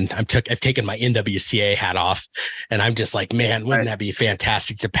wrestling fan. I've taken my NWCA hat off, and I'm just like, man, wouldn't that be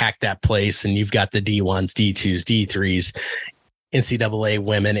fantastic to pack that place? And you've got the D1s, D2s, D3s, NCAA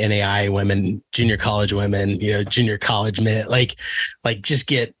women, NAI women, junior college women, you know, junior college men, like just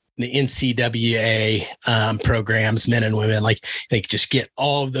get the NCAA programs, men and women, like just get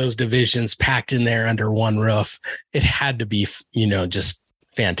all of those divisions packed in there under one roof. It had to be, you know, just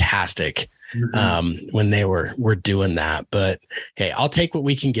fantastic when they were doing that. But hey, I'll take what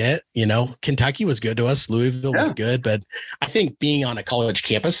we can get. You know, Kentucky was good to us. Louisville was good, but I think being on a college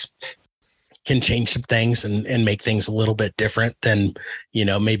campus can change some things and make things a little bit different than, you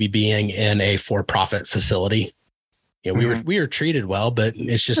know, maybe being in a for-profit facility. You know, we were treated well, but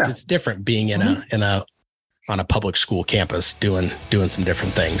it's just it's different being in on a public school campus doing some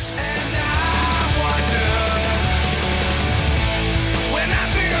different things.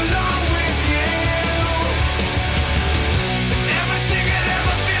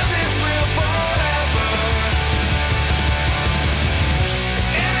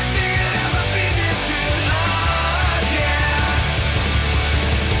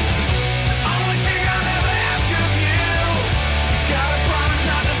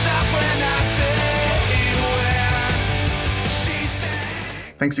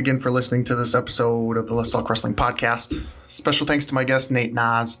 thanks again for listening to this episode of the Let's Talk Wrestling podcast. Special thanks to my guest, Nate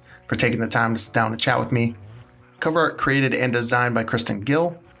Naasz, for taking the time to sit down and chat with me. Cover art created and designed by Kristen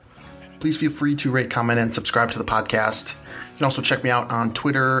Gill. Please feel free to rate, comment, and subscribe to the podcast. You can also check me out on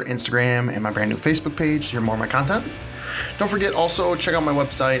Twitter, Instagram, and my brand new Facebook page to hear more of my content. Don't forget, also check out my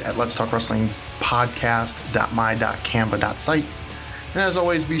website at letstalkwrestlingpodcast.my.canva.site. And as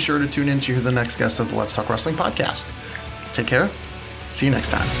always, be sure to tune in to hear the next guest of the Let's Talk Wrestling podcast. Take care. See you next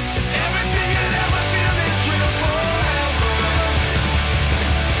time.